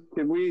nothing.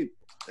 Could we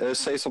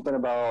say something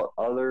about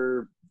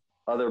other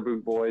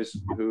boot boys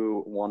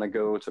who want to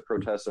go to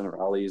protests and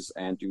rallies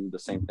and do the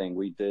same thing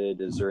we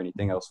did? Is there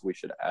anything else we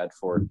should add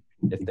for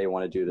if they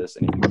want to do this?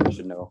 Anything we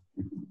should know?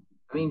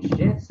 I mean,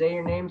 shit, say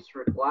your names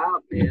for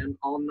clout, man.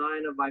 All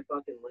 9 of my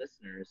fucking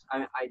listeners.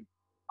 I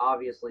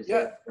obviously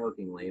say it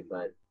jokingly,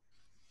 but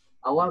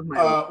I love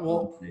my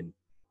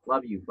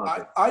love you,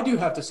 fucker. I do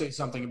have to say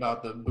something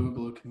about the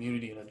Boogaloo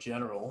community in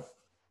general.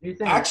 You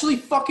think actually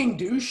fucking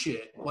do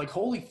shit. Like,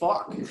 holy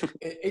fuck.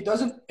 it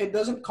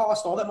doesn't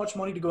cost all that much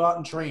money to go out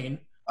and train.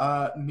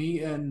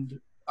 Me and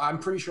I'm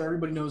pretty sure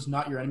everybody knows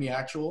Not Your Enemy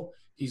Actual.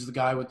 He's the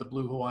guy with the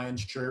blue Hawaiian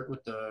shirt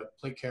with the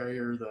plate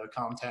carrier, the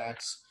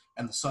contacts,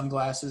 and the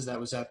sunglasses that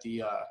was at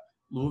the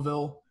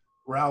Louisville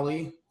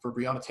rally for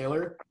Breonna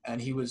Taylor,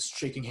 and he was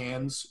shaking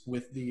hands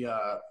with the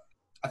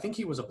I think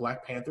he was a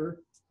Black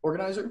Panther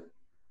organizer,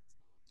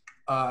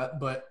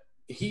 but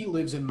he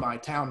lives in my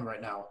town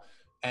right now.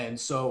 And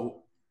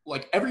so,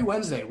 like, every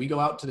Wednesday we go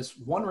out to this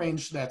one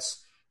range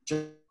that's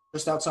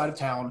just outside of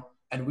town,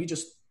 and we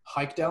just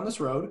hike down this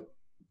road.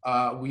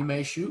 We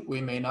may shoot,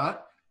 we may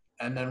not,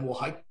 and then we'll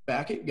hike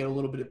back it, get a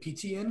little bit of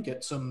PT in,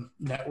 get some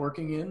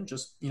networking in,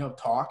 just,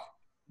 talk,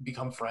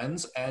 become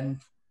friends,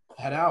 and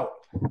head out.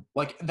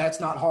 Like, that's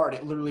not hard.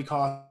 It literally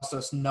costs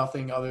us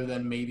nothing other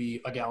than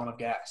maybe a gallon of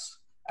gas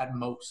at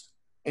most.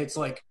 It's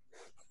like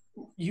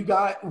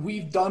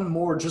we've done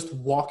more just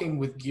walking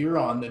with gear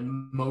on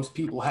than most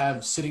people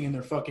have sitting in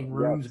their fucking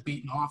rooms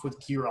beating off with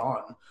gear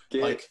on.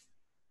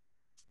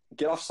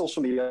 Get off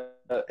social media.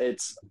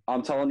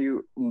 I'm telling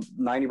you,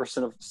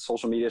 90% of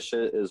social media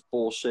shit is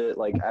bullshit.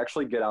 Like,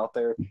 actually get out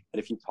there, and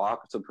if you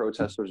talk to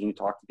protesters and you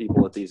talk to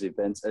people at these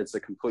events, it's a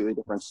completely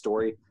different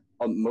story.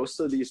 Most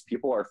of these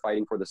people are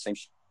fighting for the same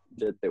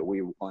shit that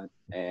we want,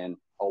 and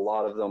a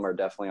lot of them are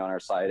definitely on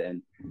our side.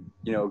 And,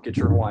 get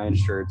your Hawaiian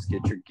shirts,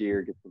 get your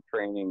gear, get the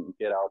training,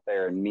 get out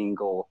there and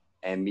mingle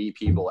and meet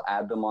people,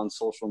 add them on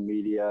social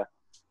media.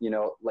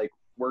 Like,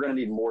 we're going to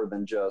need more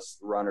than just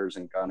runners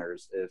and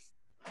gunners if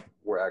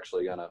we're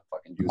actually going to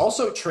fucking do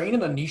also something. Train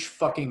in a niche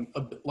fucking,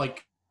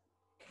 like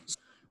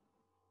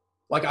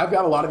I've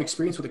got a lot of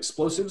experience with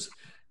explosives.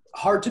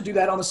 Hard to do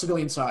that on the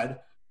civilian side.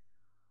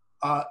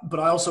 But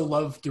I also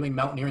love doing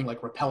mountaineering,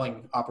 like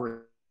rappelling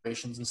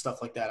operations and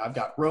stuff like that. I've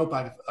got rope,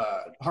 I've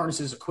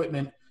harnesses,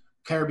 equipment,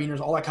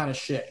 carabiners, all that kind of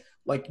shit.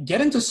 Like,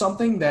 get into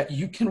something that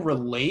you can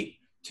relate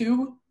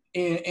to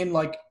in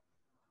like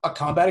a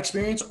combat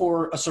experience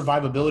or a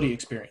survivability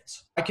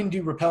experience. I can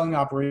do rappelling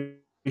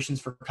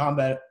operations for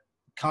combat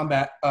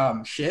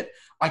shit.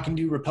 I can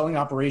do rappelling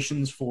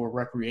operations for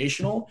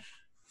recreational.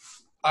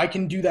 I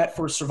can do that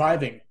for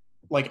surviving,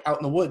 like out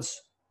in the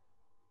woods.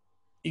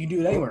 You can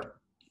do it anywhere.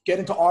 Get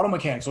into auto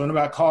mechanics, learn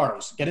about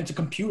cars. Get into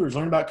computers,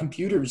 learn about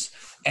computers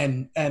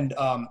and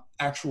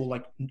actual,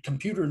 like,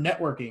 computer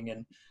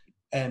networking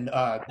and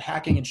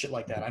hacking and shit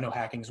like that. I know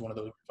hacking is one of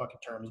those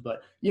fucking terms,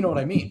 but you know what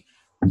I mean.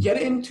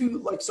 Get into,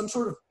 like, some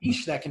sort of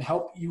niche that can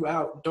help you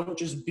out. Don't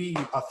just be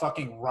a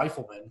fucking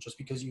rifleman just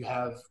because you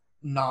have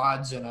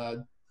nods and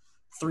a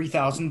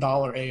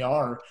 $3,000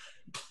 AR.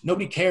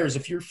 Nobody cares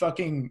if you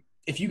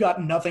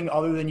got nothing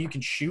other than you can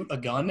shoot a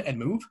gun and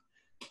move.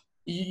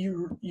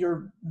 You're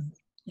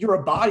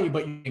a body,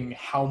 but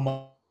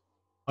how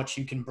much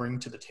you can bring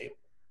to the table.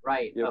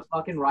 Right. Yep. A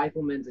fucking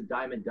rifleman's a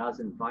dime a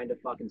dozen. Find a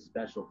fucking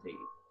specialty.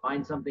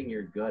 Find something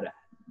you're good at.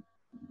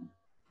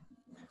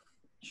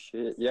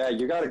 Shit. Yeah,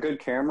 you got a good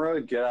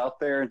camera. Get out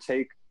there and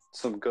take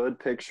some good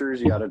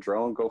pictures. You got a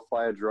drone. Go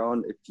fly a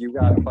drone. If you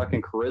got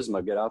fucking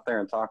charisma, get out there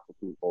and talk to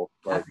people.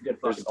 Like, That's a good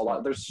there's fucking a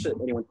lot. There's shit.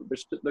 Anyone.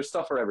 There's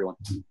stuff for everyone.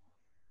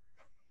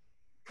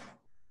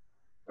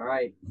 All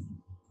right.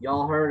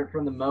 Y'all heard it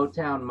from the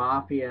Motown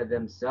Mafia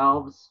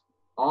themselves.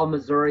 All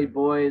Missouri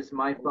boys,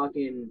 my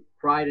fucking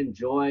pride and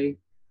joy.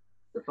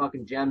 The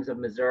fucking gems of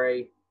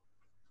Missouri.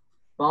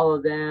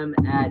 Follow them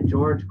at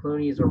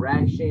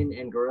Georgeclooneyserection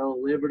and Gorilla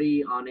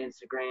Liberty on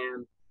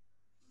Instagram.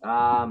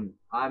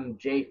 I'm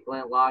Jay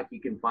Flintlock.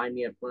 You can find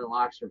me at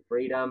Flintlocks for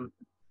Freedom.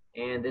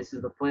 And this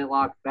is the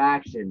Flintlock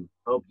Faction.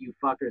 Hope you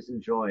fuckers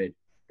enjoyed.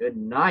 Good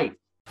night.